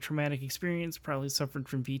 such a traumatic experience, probably suffered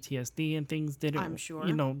from PTSD and things, I'm sure.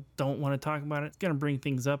 Don't want to talk about it. It's going to bring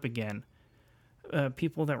things up again.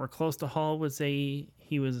 People that were close to Hall would say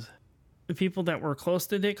the people that were close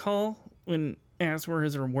to Dick Hall, when asked where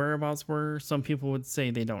his whereabouts were, some people would say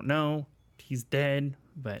they don't know. He's dead,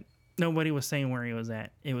 but nobody was saying where he was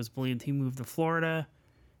at. It was believed he moved to Florida.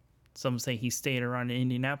 Some say he stayed around in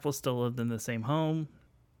Indianapolis, still lived in the same home,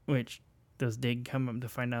 which this did come up to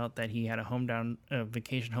find out that he had a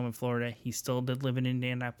vacation home in Florida. He still did live in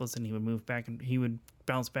Indianapolis, and he would move back, and he would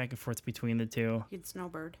bounce back and forth between the two. He'd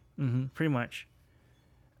snowbird. Pretty much.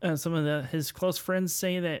 Some of his close friends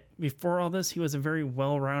say that before all this, he was a very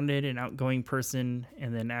well-rounded and outgoing person,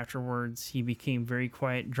 and then afterwards, he became very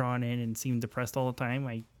quiet, drawn in, and seemed depressed all the time.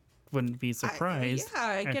 I wouldn't be surprised.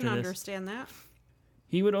 I can understand that.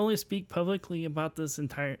 He would only speak publicly about this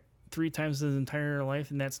 3 times his entire life,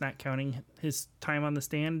 and that's not counting his time on the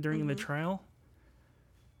stand during the trial.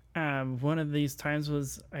 One of these times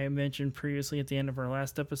was, I mentioned previously at the end of our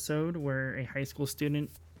last episode, where a high school student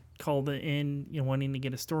called in, wanting to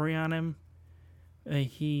get a story on him.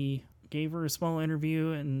 He gave her a small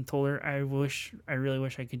interview and told her, I really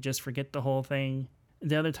wish I could just forget the whole thing.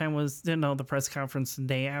 The other time was, the press conference the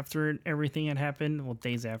day after everything had happened. Well,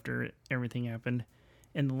 days after everything happened.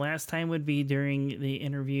 And the last time would be during the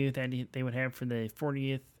interview that they would have for the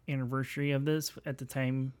 40th anniversary of this. At the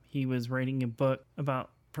time, he was writing a book about,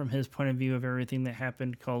 from his point of view, of everything that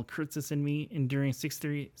happened, called Kritzis and Me, enduring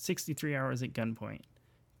 63 hours at gunpoint.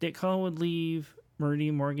 Dick Hall would leave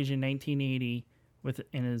Meridian Mortgage in 1980,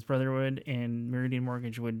 and his brother would, and Meridian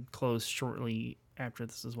Mortgage would close shortly after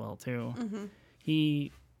this as well, too. Mm-hmm.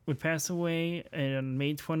 He would pass away on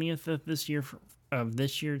May 20th of this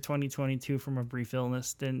year, 2022, from a brief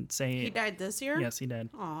illness. Didn't say he died this year? Yes, he did.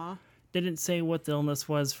 Aw. Didn't say what the illness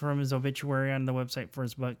was from his obituary on the website for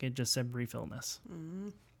his book. It just said brief illness.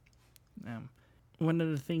 Mm-hmm. One of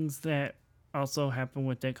the things that also happened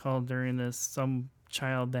with Dick Hall during this, some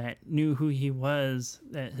child that knew who he was,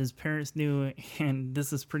 that his parents knew, and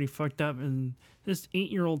this is pretty fucked up, and this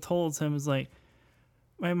 8-year-old told him, was like,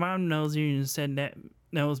 my mom knows you and said that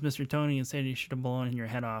was Mr. Tony and said you should have blown your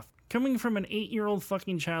head off. Coming from an 8-year-old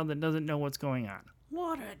fucking child that doesn't know what's going on.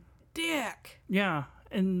 What a dick. Yeah.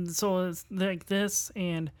 And so it's like this,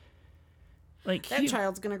 and like that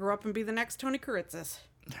child's gonna grow up and be the next Tony Kuritzis.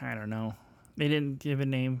 I don't know. They didn't give a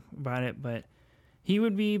name about it, but he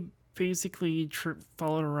would be basically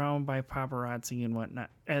followed around by paparazzi and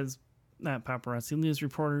whatnot, not paparazzi, news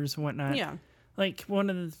reporters and whatnot. Yeah. Like, one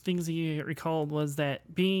of the things he recalled was that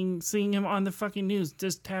seeing him on the fucking news,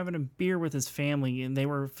 just having a beer with his family, and they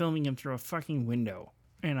were filming him through a fucking window.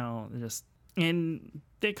 And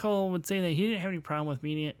Dick Hall would say that he didn't have any problem with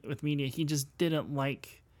media. He just didn't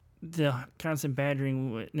like the constant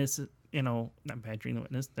badgering witnesses, not badgering the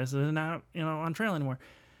witness. This is not, on trial anymore.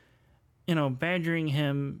 Badgering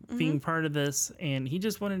him, being part of this, and he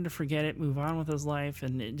just wanted to forget it, move on with his life,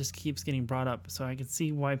 and it just keeps getting brought up. So I could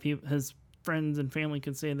see why his friends and family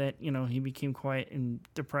could say that, he became quiet and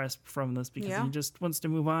depressed from this because he just wants to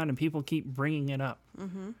move on, and people keep bringing it up.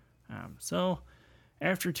 Mm-hmm. So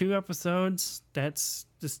after 2 episodes, that's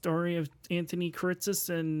the story of Anthony Kuritzis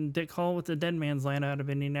and Dick Hall with the Dead Man's Land out of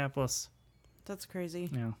Indianapolis. That's crazy.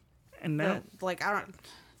 Yeah. And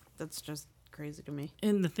that's just crazy to me.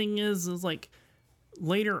 And the thing is like,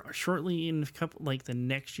 later, shortly in the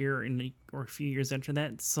next year or a few years after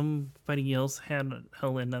that, somebody else had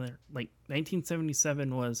held another,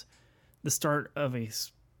 1977 was the start of a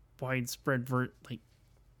widespread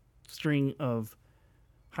string of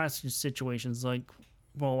hostage situations. Like,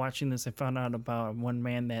 while watching this, I found out about one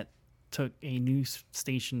man that took a news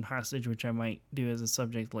station hostage, which I might do as a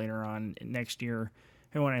subject later on next year,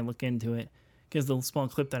 and when I look into it, because the small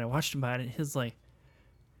clip that I watched about it,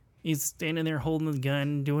 he's standing there holding the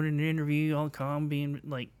gun, doing an interview, all calm, being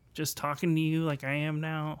just talking to you like I am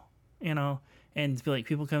now, and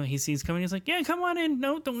people come, he sees coming, he's like, yeah, come on in.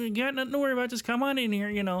 No, you got nothing to worry about. Just come on in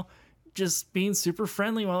here, just being super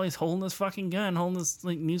friendly while he's holding this fucking gun, holding this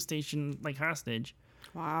news station hostage.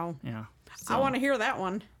 Wow. Yeah. So, I want to hear that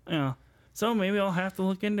one. Yeah. So maybe I'll have to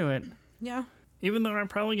look into it. Yeah. Even though I'm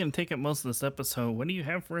probably going to take up most of this episode, what do you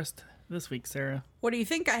have for us this week, Sarah? What do you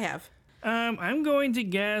think I have? I'm going to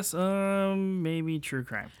guess, maybe true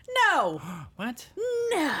crime. No. What?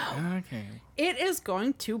 No. Okay. It is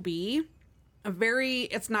going to be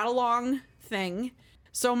it's not a long thing.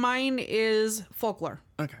 So mine is folklore.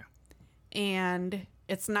 Okay. And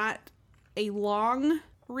it's not a long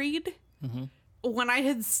read. Mm-hmm. When I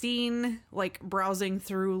had seen, browsing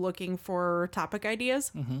through looking for topic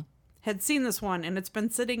ideas, had seen this one, and it's been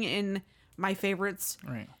sitting in my favorites,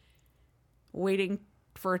 right, waiting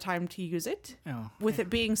for a time to use it. Oh, with it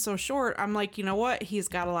being so short, I'm like, you know what? He's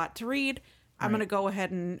got a lot to read. I'm going to go ahead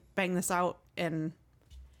and bang this out and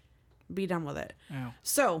be done with it. Oh.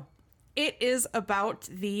 So, it is about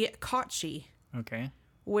the Kotchi. Okay.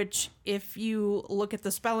 Which, if you look at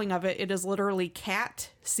the spelling of it, it is literally cat,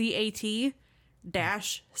 C-A-T,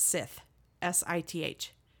 dash Sith,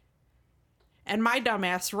 S-I-T-H. And my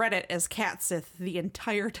dumbass read it as cat Sith the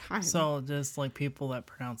entire time. So, just people that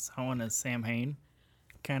pronounce someone as Sam Hain,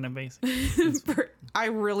 kind of basic. I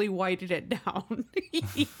really whited it down.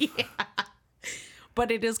 Yeah. But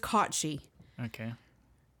it is Kotchi. Okay.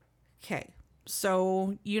 Okay.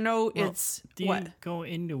 So, it's... Do you go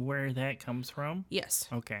into where that comes from? Yes.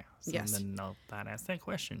 Okay. So yes. Then I'll not ask that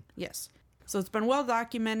question. Yes. So it's been well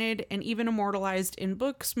documented and even immortalized in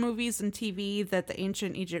books, movies, and TV that the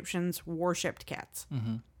ancient Egyptians worshipped cats.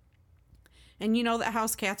 Mm-hmm. And that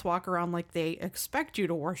house cats walk around like they expect you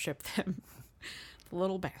to worship them.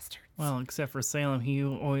 Little bastards. Well, except for Salem,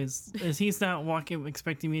 he's not walking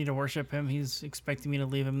expecting me to worship him. He's expecting me to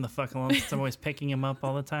leave him the fuck alone since I'm always picking him up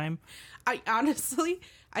all the time. I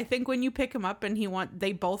think when you pick him up and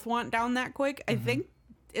they both want down that quick, I think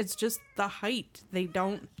it's just the height. I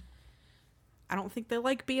don't think they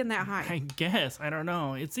like being that high. I guess. I don't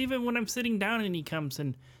know. It's even when I'm sitting down and he comes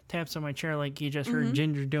and taps on my chair like you just heard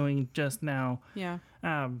Ginger doing just now. Yeah.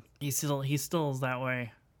 He still is that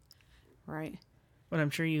way. Right. But I'm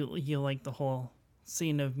sure you like the whole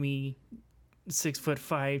scene of me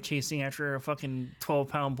 6'5" chasing after a fucking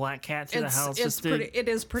 12-pound black cat through the house. It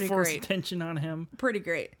is pretty force great. attention on him. Pretty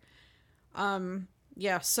great.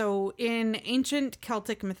 Yeah. So in ancient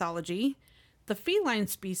Celtic mythology, the feline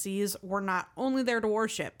species were not only there to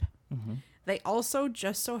worship, they also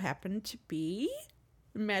just so happened to be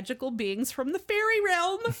magical beings from the fairy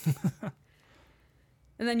realm.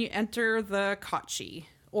 And then you enter the Kotchi,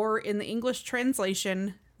 or in the English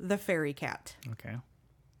translation, the fairy cat. Okay.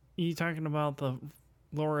 You talking about the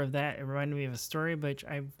lore of that? It reminded me of a story, but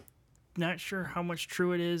I'm not sure how much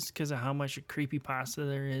true it is because of how much creepypasta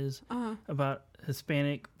there is about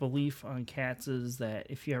Hispanic belief on cats. Is that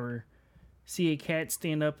if you ever see a cat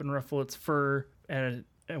stand up and ruffle its fur at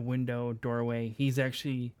a window, doorway, he's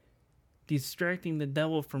actually distracting the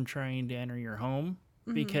devil from trying to enter your home,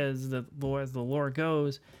 because as the lore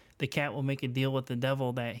goes, the cat will make a deal with the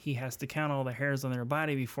devil that he has to count all the hairs on their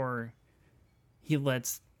body before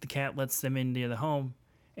the cat lets them into the home.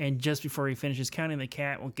 And just before he finishes counting, the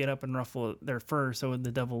cat will get up and ruffle their fur so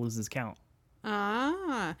the devil loses count.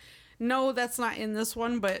 No, that's not in this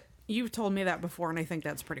one, but you've told me that before, and I think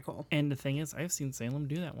that's pretty cool. And the thing is, I've seen Salem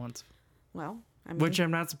do that once. Well, I mean, which I'm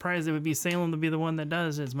not surprised it would be Salem to be the one that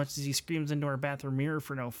does, as much as he screams into our bathroom mirror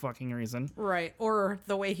for no fucking reason. Right. Or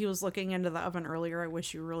the way he was looking into the oven earlier. I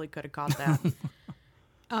wish you really could have caught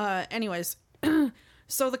that. Anyways,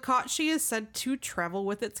 so the Kotchi is said to travel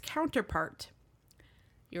with its counterpart.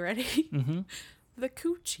 You ready? Mm-hmm. The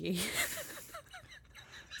Coochie.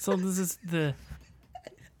 So this is the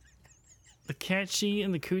Catchy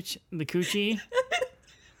and the Coochie?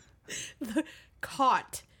 The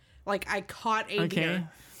caught. Like I caught a deer.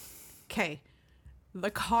 Okay.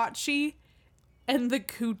 The Kotchi and the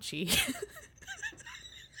Coochie.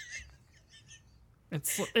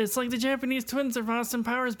 It's like the Japanese twins of Austin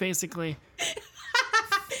Powers, basically.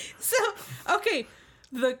 So, okay.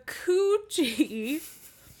 The Coochie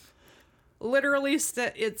literally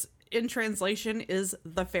it's in translation is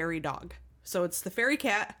the fairy dog. So it's the fairy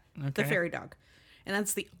cat, the fairy dog. And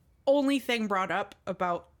that's the only thing brought up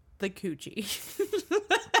about the Coochie.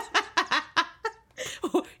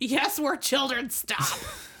 Yes, we're children. Stop.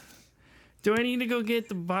 Do I need to go get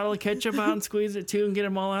the bottle of ketchup out and squeeze it too and get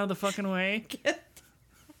them all out of the fucking way?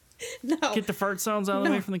 No. Get the fart sounds out of the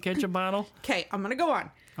way from the ketchup bottle? Okay, I'm going to go on.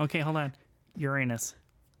 Okay, hold on. Uranus.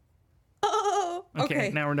 Oh, okay.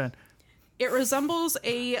 Now we're done. It resembles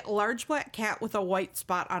a large black cat with a white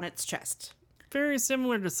spot on its chest. Very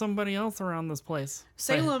similar to somebody else around this place.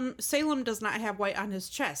 Salem does not have white on his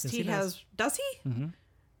chest. Yes, he has. Does he? Mm-hmm.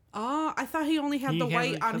 I thought he only had the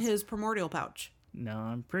white on his primordial pouch. No,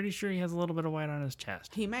 I'm pretty sure he has a little bit of white on his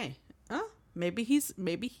chest. He may. Maybe he's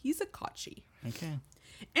a Kotchi. Okay.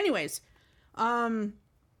 Anyways,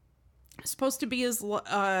 supposed to be as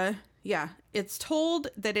it's told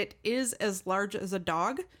that it is as large as a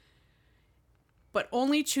dog, but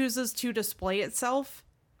only chooses to display itself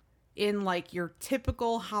in like your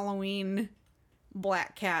typical Halloween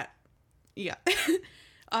black cat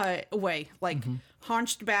way, like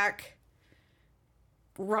haunched back,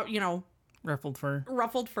 ruffled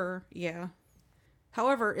fur. Yeah.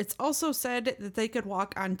 However, it's also said that they could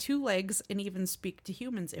walk on two legs and even speak to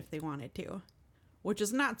humans if they wanted to, which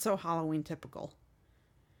is not so Halloween typical.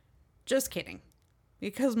 Just kidding.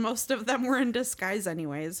 Because most of them were in disguise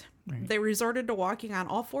anyways. Right. They resorted to walking on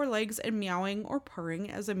all four legs and meowing or purring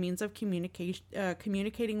as a means of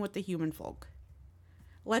communicating with the human folk.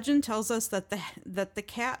 Legend tells us that the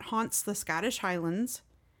cat haunts the Scottish Highlands.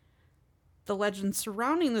 The legend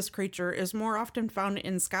surrounding this creature is more often found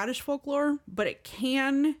in Scottish folklore, but it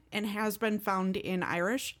can and has been found in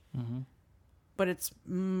Irish. Mm-hmm. But it's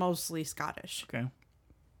mostly Scottish. Okay.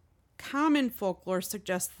 Common folklore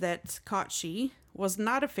suggests that Kotchi was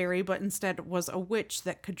not a fairy, but instead was a witch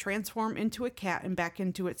that could transform into a cat and back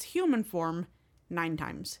into its human form 9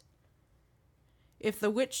 times. If the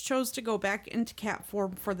witch chose to go back into cat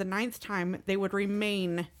form for the 9th time, they would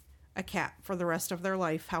remain a cat for the rest of their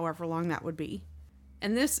life, however long that would be.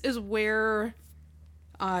 And this is where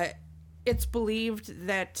it's believed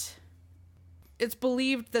that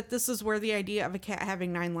this is where the idea of a cat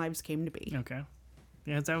having 9 lives came to be. Okay.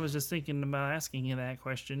 Yes, I was just thinking about asking you that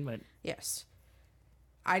question, but Yes.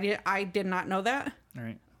 I did not know that all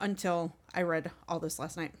right. until I read all this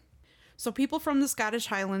last night. So people from the Scottish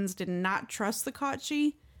Highlands did not trust the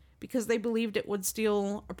Kochi because they believed it would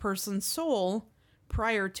steal a person's soul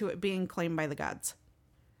prior to it being claimed by the gods.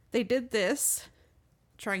 They did this,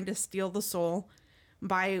 trying to steal the soul,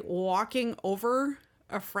 by walking over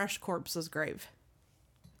a fresh corpse's grave.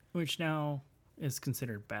 Which now is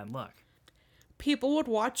considered bad luck. People would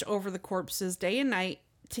watch over the corpses day and night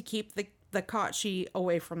to keep the Kochi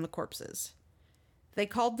away from the corpses. They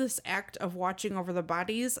called this act of watching over the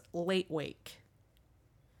bodies late wake.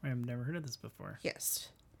 I've never heard of this before. Yes.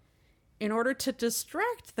 In order to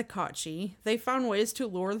distract the Kochi, they found ways to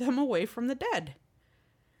lure them away from the dead.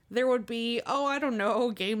 There would be, I don't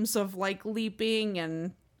know, games of like leaping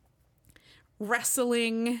and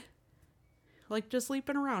wrestling. Like just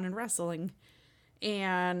leaping around and wrestling.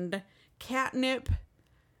 And catnip,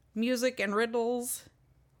 music and riddles.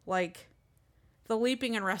 Like the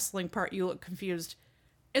leaping and wrestling part, you look confused.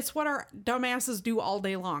 It's what our dumbasses do all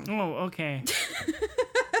day long. Oh, okay.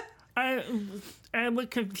 I look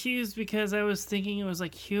confused because I was thinking it was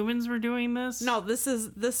like humans were doing this. No, this is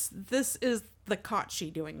the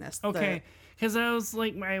Kochi doing this. Okay, because I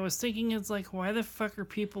was thinking it's like, why the fuck are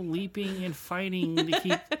people leaping and fighting to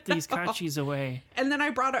keep these Kochis away? And then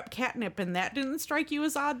I brought up catnip, and that didn't strike you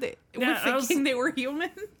as odd that Yeah, we're thinking they were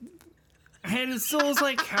human? And it still was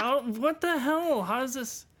like, what the hell? How is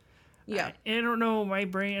this? Yeah. I don't know. My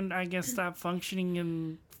brain, I guess, stopped functioning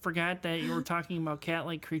and forgot that you were talking about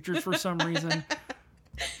cat-like creatures for some reason.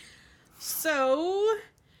 So,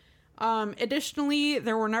 additionally,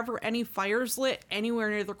 there were never any fires lit anywhere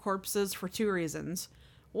near the corpses for two reasons.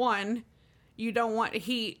 One, you don't want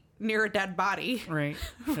heat near a dead body. Right.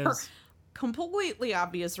 For completely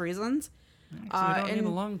obvious reasons. So we don't need a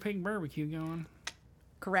long pig barbecue going.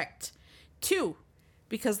 Correct. Two,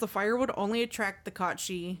 because the fire would only attract the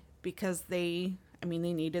Kochi because they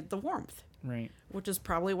needed the warmth. Right. Which is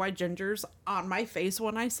probably why Ginger's on my face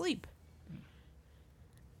when I sleep.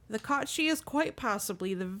 The Kochi is quite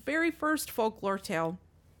possibly the very first folklore tale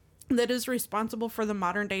that is responsible for the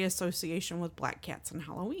modern day association with black cats and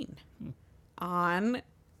Halloween. On,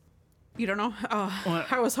 you don't know?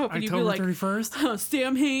 I was hoping you'd be like, October 31st?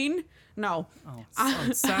 Samhain? No. Oh,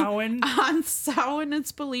 on Samhain? On Samhain,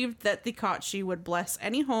 it's believed that the Kochi would bless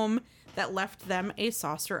any home that left them a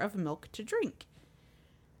saucer of milk to drink.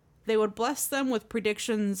 They would bless them with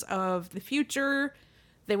predictions of the future.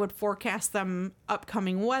 They would forecast them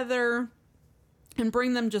upcoming weather and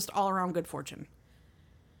bring them just all around good fortune.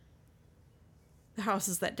 The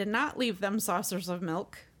houses that did not leave them saucers of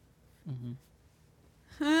milk,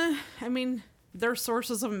 their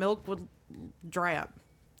sources of milk would dry up.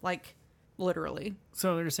 Like, literally.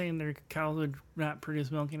 So they're saying their cows would not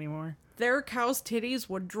produce milk anymore? Their cows' titties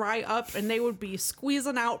would dry up and they would be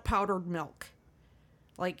squeezing out powdered milk.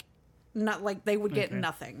 Like, not like they would get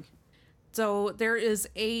nothing. So there is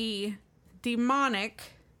a demonic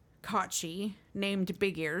Kochi named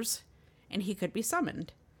Big Ears, and he could be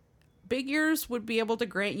summoned. Big Ears would be able to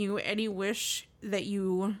grant you any wish that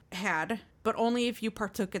you had, but only if you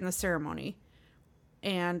partook in the ceremony.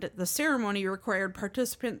 And the ceremony required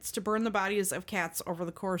participants to burn the bodies of cats over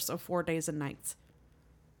the course of 4 days and nights.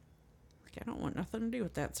 Like, I don't want nothing to do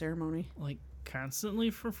with that ceremony. Like, constantly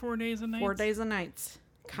for 4 days and nights? 4 days and nights.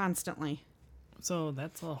 Constantly. So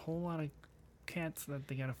that's a whole lot of cats that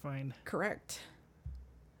they gotta find. Correct.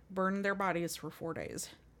 Burn their bodies for 4 days.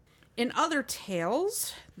 In other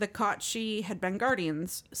tales, the Kochi had been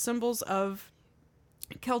guardians, symbols of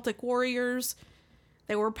Celtic warriors.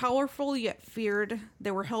 They were powerful yet feared.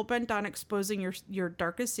 They were hell-bent on exposing your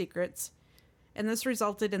darkest secrets. And this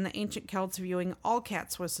resulted in the ancient Celts viewing all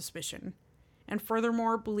cats with suspicion. And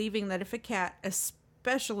furthermore, believing that if a cat,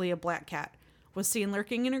 especially a black cat, was seen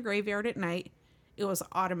lurking in a graveyard at night, it was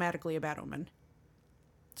automatically a bad omen.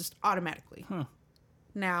 Just automatically. Huh.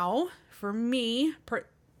 Now, for me,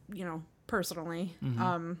 personally,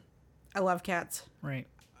 I love cats. Right.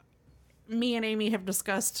 Me and Amy have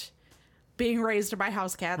discussed being raised by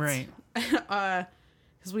house cats. Right.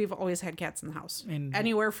 Because we've always had cats in the house. And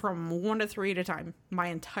anywhere from 1 to 3 at a time. My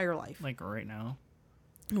entire life. like right now.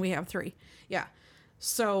 We have 3. Yeah.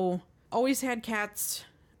 So, always had cats.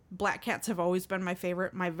 Black cats have always been my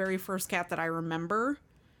favorite. My very first cat that I remember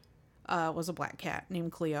was a black cat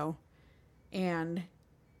named Cleo. And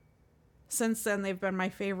since then, they've been my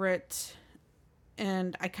favorite.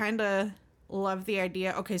 And I kind of love the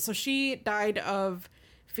idea. Okay, so she died of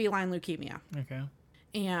feline leukemia. Okay.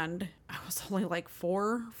 And I was only like 4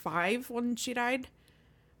 or 5 when she died.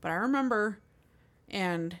 But I remember.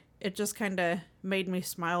 And it just kind of made me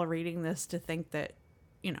smile reading this to think that,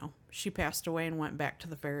 she passed away and went back to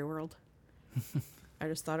the fairy world. I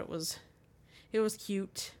just thought it was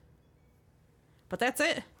cute. But that's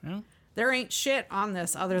it. Yeah. There ain't shit on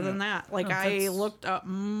this other than that. Like, I looked up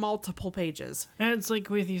multiple pages. And it's like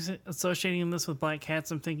with you associating this with black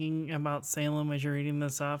cats, I'm thinking about Salem as you're reading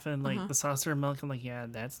this off, and like the saucer of milk. I'm like, yeah,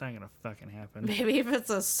 that's not gonna fucking happen. Maybe if it's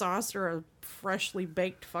a saucer of freshly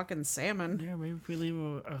baked fucking salmon. Yeah, maybe if we leave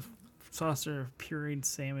a saucer of pureed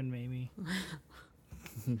salmon, maybe.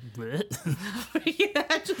 What? Yeah,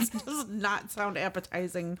 that just does not sound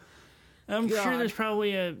appetizing. I'm sure there's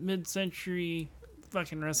probably a mid-century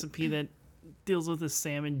fucking recipe that deals with a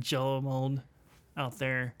salmon jello mold out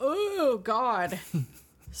there. Oh God.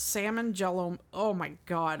 Salmon jello. Oh my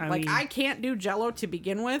God. I mean, I can't do jello to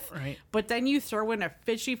begin with. Right. But then you throw in a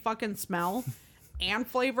fishy fucking smell and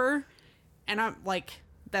flavor, and I'm like,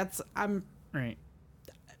 I'm right.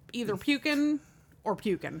 Either puking or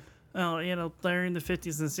puking. Well, there in the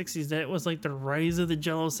 50s and 60s, that was like the rise of the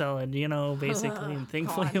jello salad, basically. And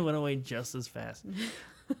thankfully it went away just as fast.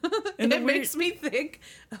 And it makes me think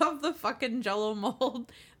of the fucking jello mold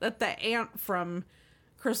that the aunt from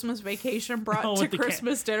Christmas Vacation brought to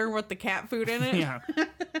Christmas dinner with the cat food in it. Yeah.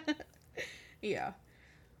 Yeah.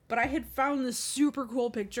 But I had found this super cool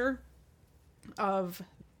picture of,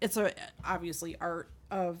 it's obviously art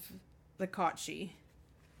of the Kochi.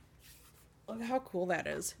 Look how cool that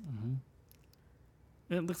is.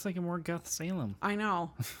 Mm-hmm. It looks like a more goth Salem. I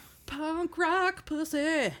know. Punk rock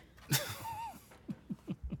pussy.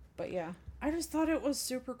 But yeah, I just thought it was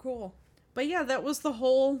super cool. But yeah, that was the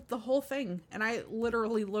whole thing. And I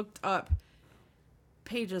literally looked up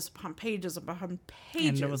pages upon pages upon pages.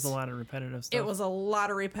 And there was a lot of repetitive stuff. It was a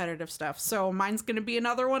lot of repetitive stuff. So mine's going to be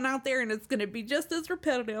another one out there, and it's going to be just as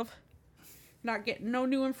repetitive. Not getting no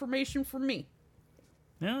new information from me.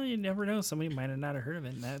 Well, you never know. Somebody might have not heard of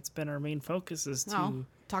it. And that's been our main focus, is to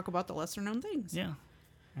talk about the lesser known things. Yeah.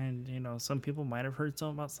 And, some people might have heard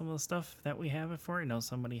about some of the stuff that we have it for.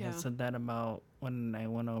 Somebody has said that about when I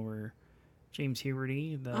went over James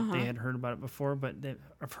Huberty, that they had heard about it before, but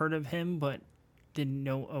I've heard of him, but didn't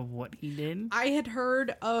know of what he did. I had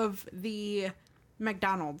heard of the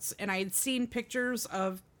McDonald's, and I had seen pictures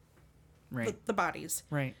of the bodies.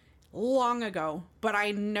 Right. Long ago, but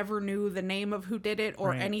I never knew the name of who did it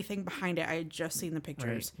or anything behind it. I had just seen the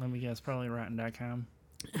pictures. Right. Let me guess, probably Rotten.com.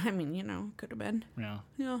 I mean, could have been. Yeah.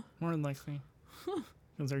 Yeah. More than likely.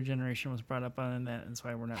 Because our generation was brought up on that, and that's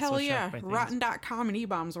why we're not Hell so shocked by things. Rotten.com and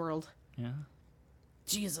E-Bombs World. Yeah.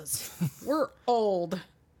 Jesus. We're old.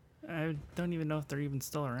 I don't even know if they're even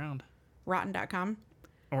still around. Rotten.com?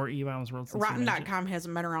 Or E-Bombs World. Rotten.com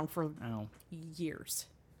hasn't been around for years.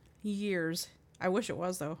 Years. I wish it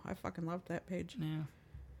was, though. I fucking loved that page. Yeah.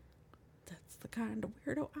 That's the kind of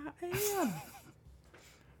weirdo I am.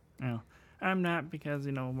 No, I'm not, because,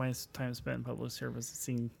 my time spent in public service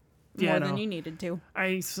seemed more than you needed to.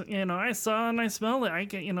 I saw and I smelled it. I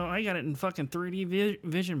got it in fucking 3D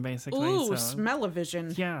vision, basically. Ooh,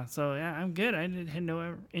 smell-o-vision. Yeah, so yeah, I'm good. I had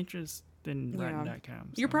no interest in Rotten.com.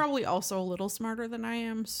 So. You're probably also a little smarter than I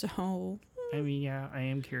am, so... I mean, yeah, I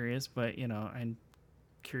am curious, but, I'm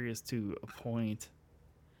curious to a point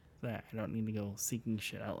that I don't need to go seeking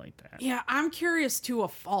shit out like that. Yeah, I'm curious to a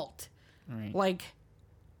fault. Right. Like,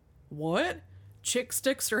 what? Chick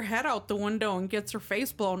sticks her head out the window and gets her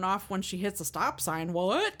face blown off when she hits a stop sign.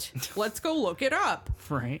 What? Let's go look it up.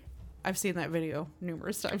 Right. I've seen that video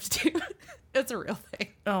numerous times too. It's a real thing.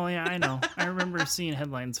 Oh yeah, I know. I remember seeing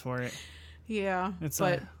headlines for it. Yeah,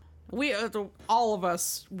 we all of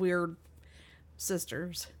us weird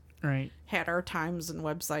sisters. Right. Had our times and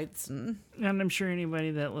websites and I'm sure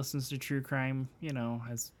anybody that listens to true crime,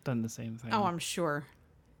 has done the same thing. Oh, I'm sure.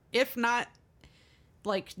 If not,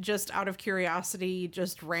 like, just out of curiosity,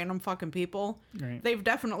 just random fucking people. Right. They've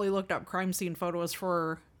definitely looked up crime scene photos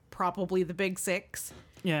for probably the Big Six.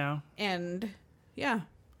 Yeah. And yeah,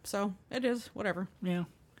 so it is whatever. Yeah.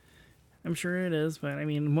 I'm sure it is, but I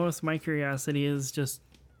mean, most of my curiosity is just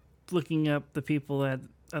looking up the people that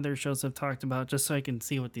other shows have talked about, just so I can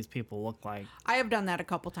see what these people look like. I have done that a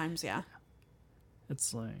couple times, yeah.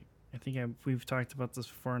 It's like, I think we've talked about this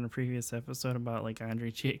before in a previous episode about, like, Andre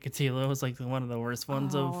Chikatilo was like one of the worst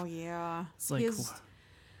ones. Oh yeah, it's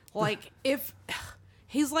like if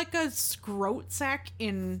he's like a scrote sack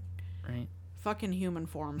in fucking human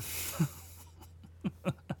form.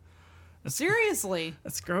 Seriously. A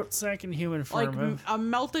scrote sack in human form. Like a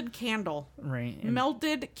melted candle. Right.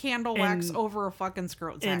 Melted candle wax over a fucking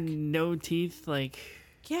scrote sack. And no teeth, like...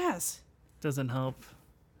 Yes. Doesn't help.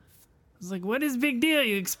 It's like, what is big deal?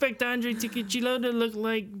 You expect Andre Chikatilo to look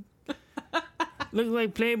like... Look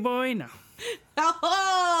like Playboy? No.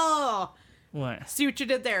 Oh! What? See what you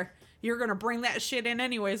did there. You're going to bring that shit in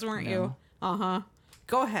anyways, weren't you? Uh-huh.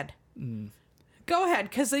 Go ahead. Go ahead,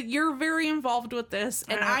 because you're very involved with this,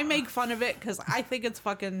 and I make fun of it because I think it's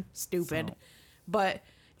fucking stupid. So, but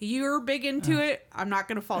you're big into it. I'm not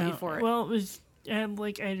going to fault you for it. Well, and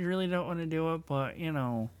like, I really don't want to do it, but, you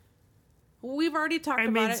know. We've already talked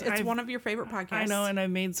about it. It's one of your favorite podcasts. I know, and I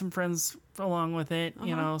made some friends along with it,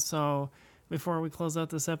 you know, so before we close out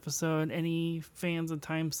this episode, any fans of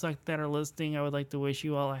Time Suck that are listening, I would like to wish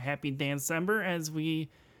you all a happy December as we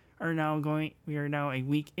are now a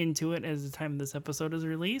week into it as the time this episode is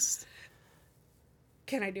released.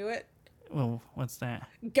 Can I do it? Well, what's that?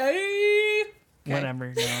 Gay! Okay.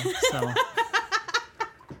 Whatever, no, so...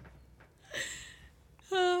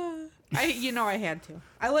 I had to.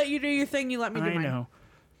 I let you do your thing. You let me do mine. I know.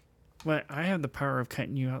 But I have the power of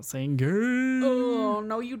cutting you out saying gay. Oh,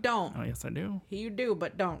 no, you don't. Oh, yes, I do. You do,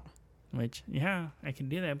 but don't. Which, yeah, I can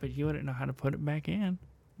do that, but you wouldn't know how to put it back in.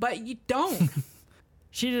 But you don't.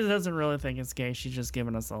 She just doesn't really think it's gay. She's just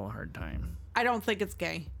giving us all a hard time. I don't think it's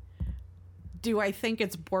gay. Do I think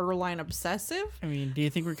it's borderline obsessive? I mean, do you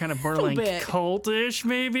think we're kind of borderline cultish,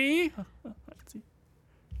 maybe? Let's see.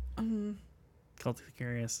 Cultish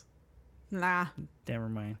curious. Nah. Never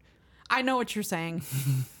mind. I know what you're saying.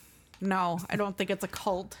 No, I don't think it's a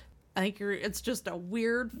cult. I think it's just a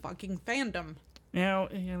weird fucking fandom. Now,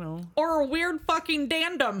 you know. Or a weird fucking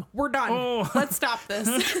dandom. We're done. Oh. Let's stop this.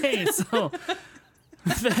 Okay, so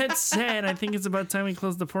that said, I think it's about time we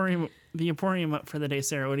close the Emporium up for the day,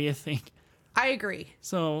 Sarah. What do you think? I agree.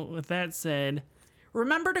 So, with that said,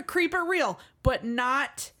 remember to creep it real, but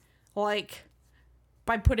not like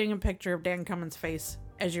by putting a picture of Dan Cummins' face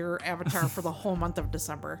as your avatar for the whole month of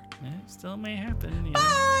December. It still may happen.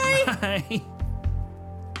 Bye! Bye!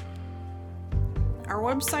 Our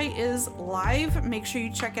website is live. Make sure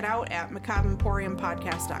you check it out at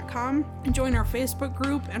macabreemporiumpodcast.com. And join our Facebook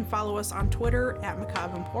group and follow us on Twitter at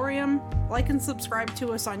Macabre Emporium. Like and subscribe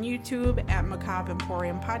to us on YouTube at Macabre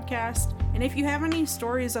Emporium Podcast. And if you have any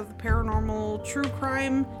stories of the paranormal, true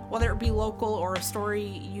crime, whether it be local or a story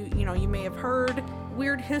you may have heard,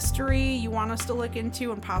 weird history you want us to look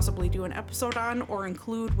into and possibly do an episode on or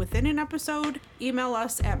include within an episode, email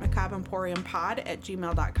us at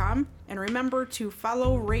macabreemporiumpod@gmail.com. And remember to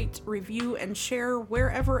follow, rate, review, and share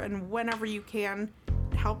wherever and whenever you can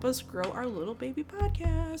to help us grow our little baby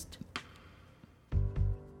podcast.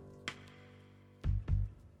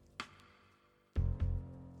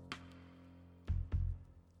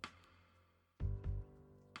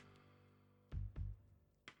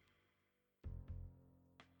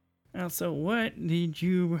 So what did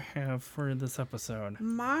you have for this episode?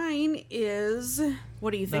 Mine is... What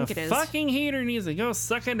do you think it is? The fucking heater needs to go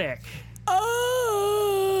suck a dick.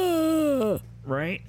 Oh! Right?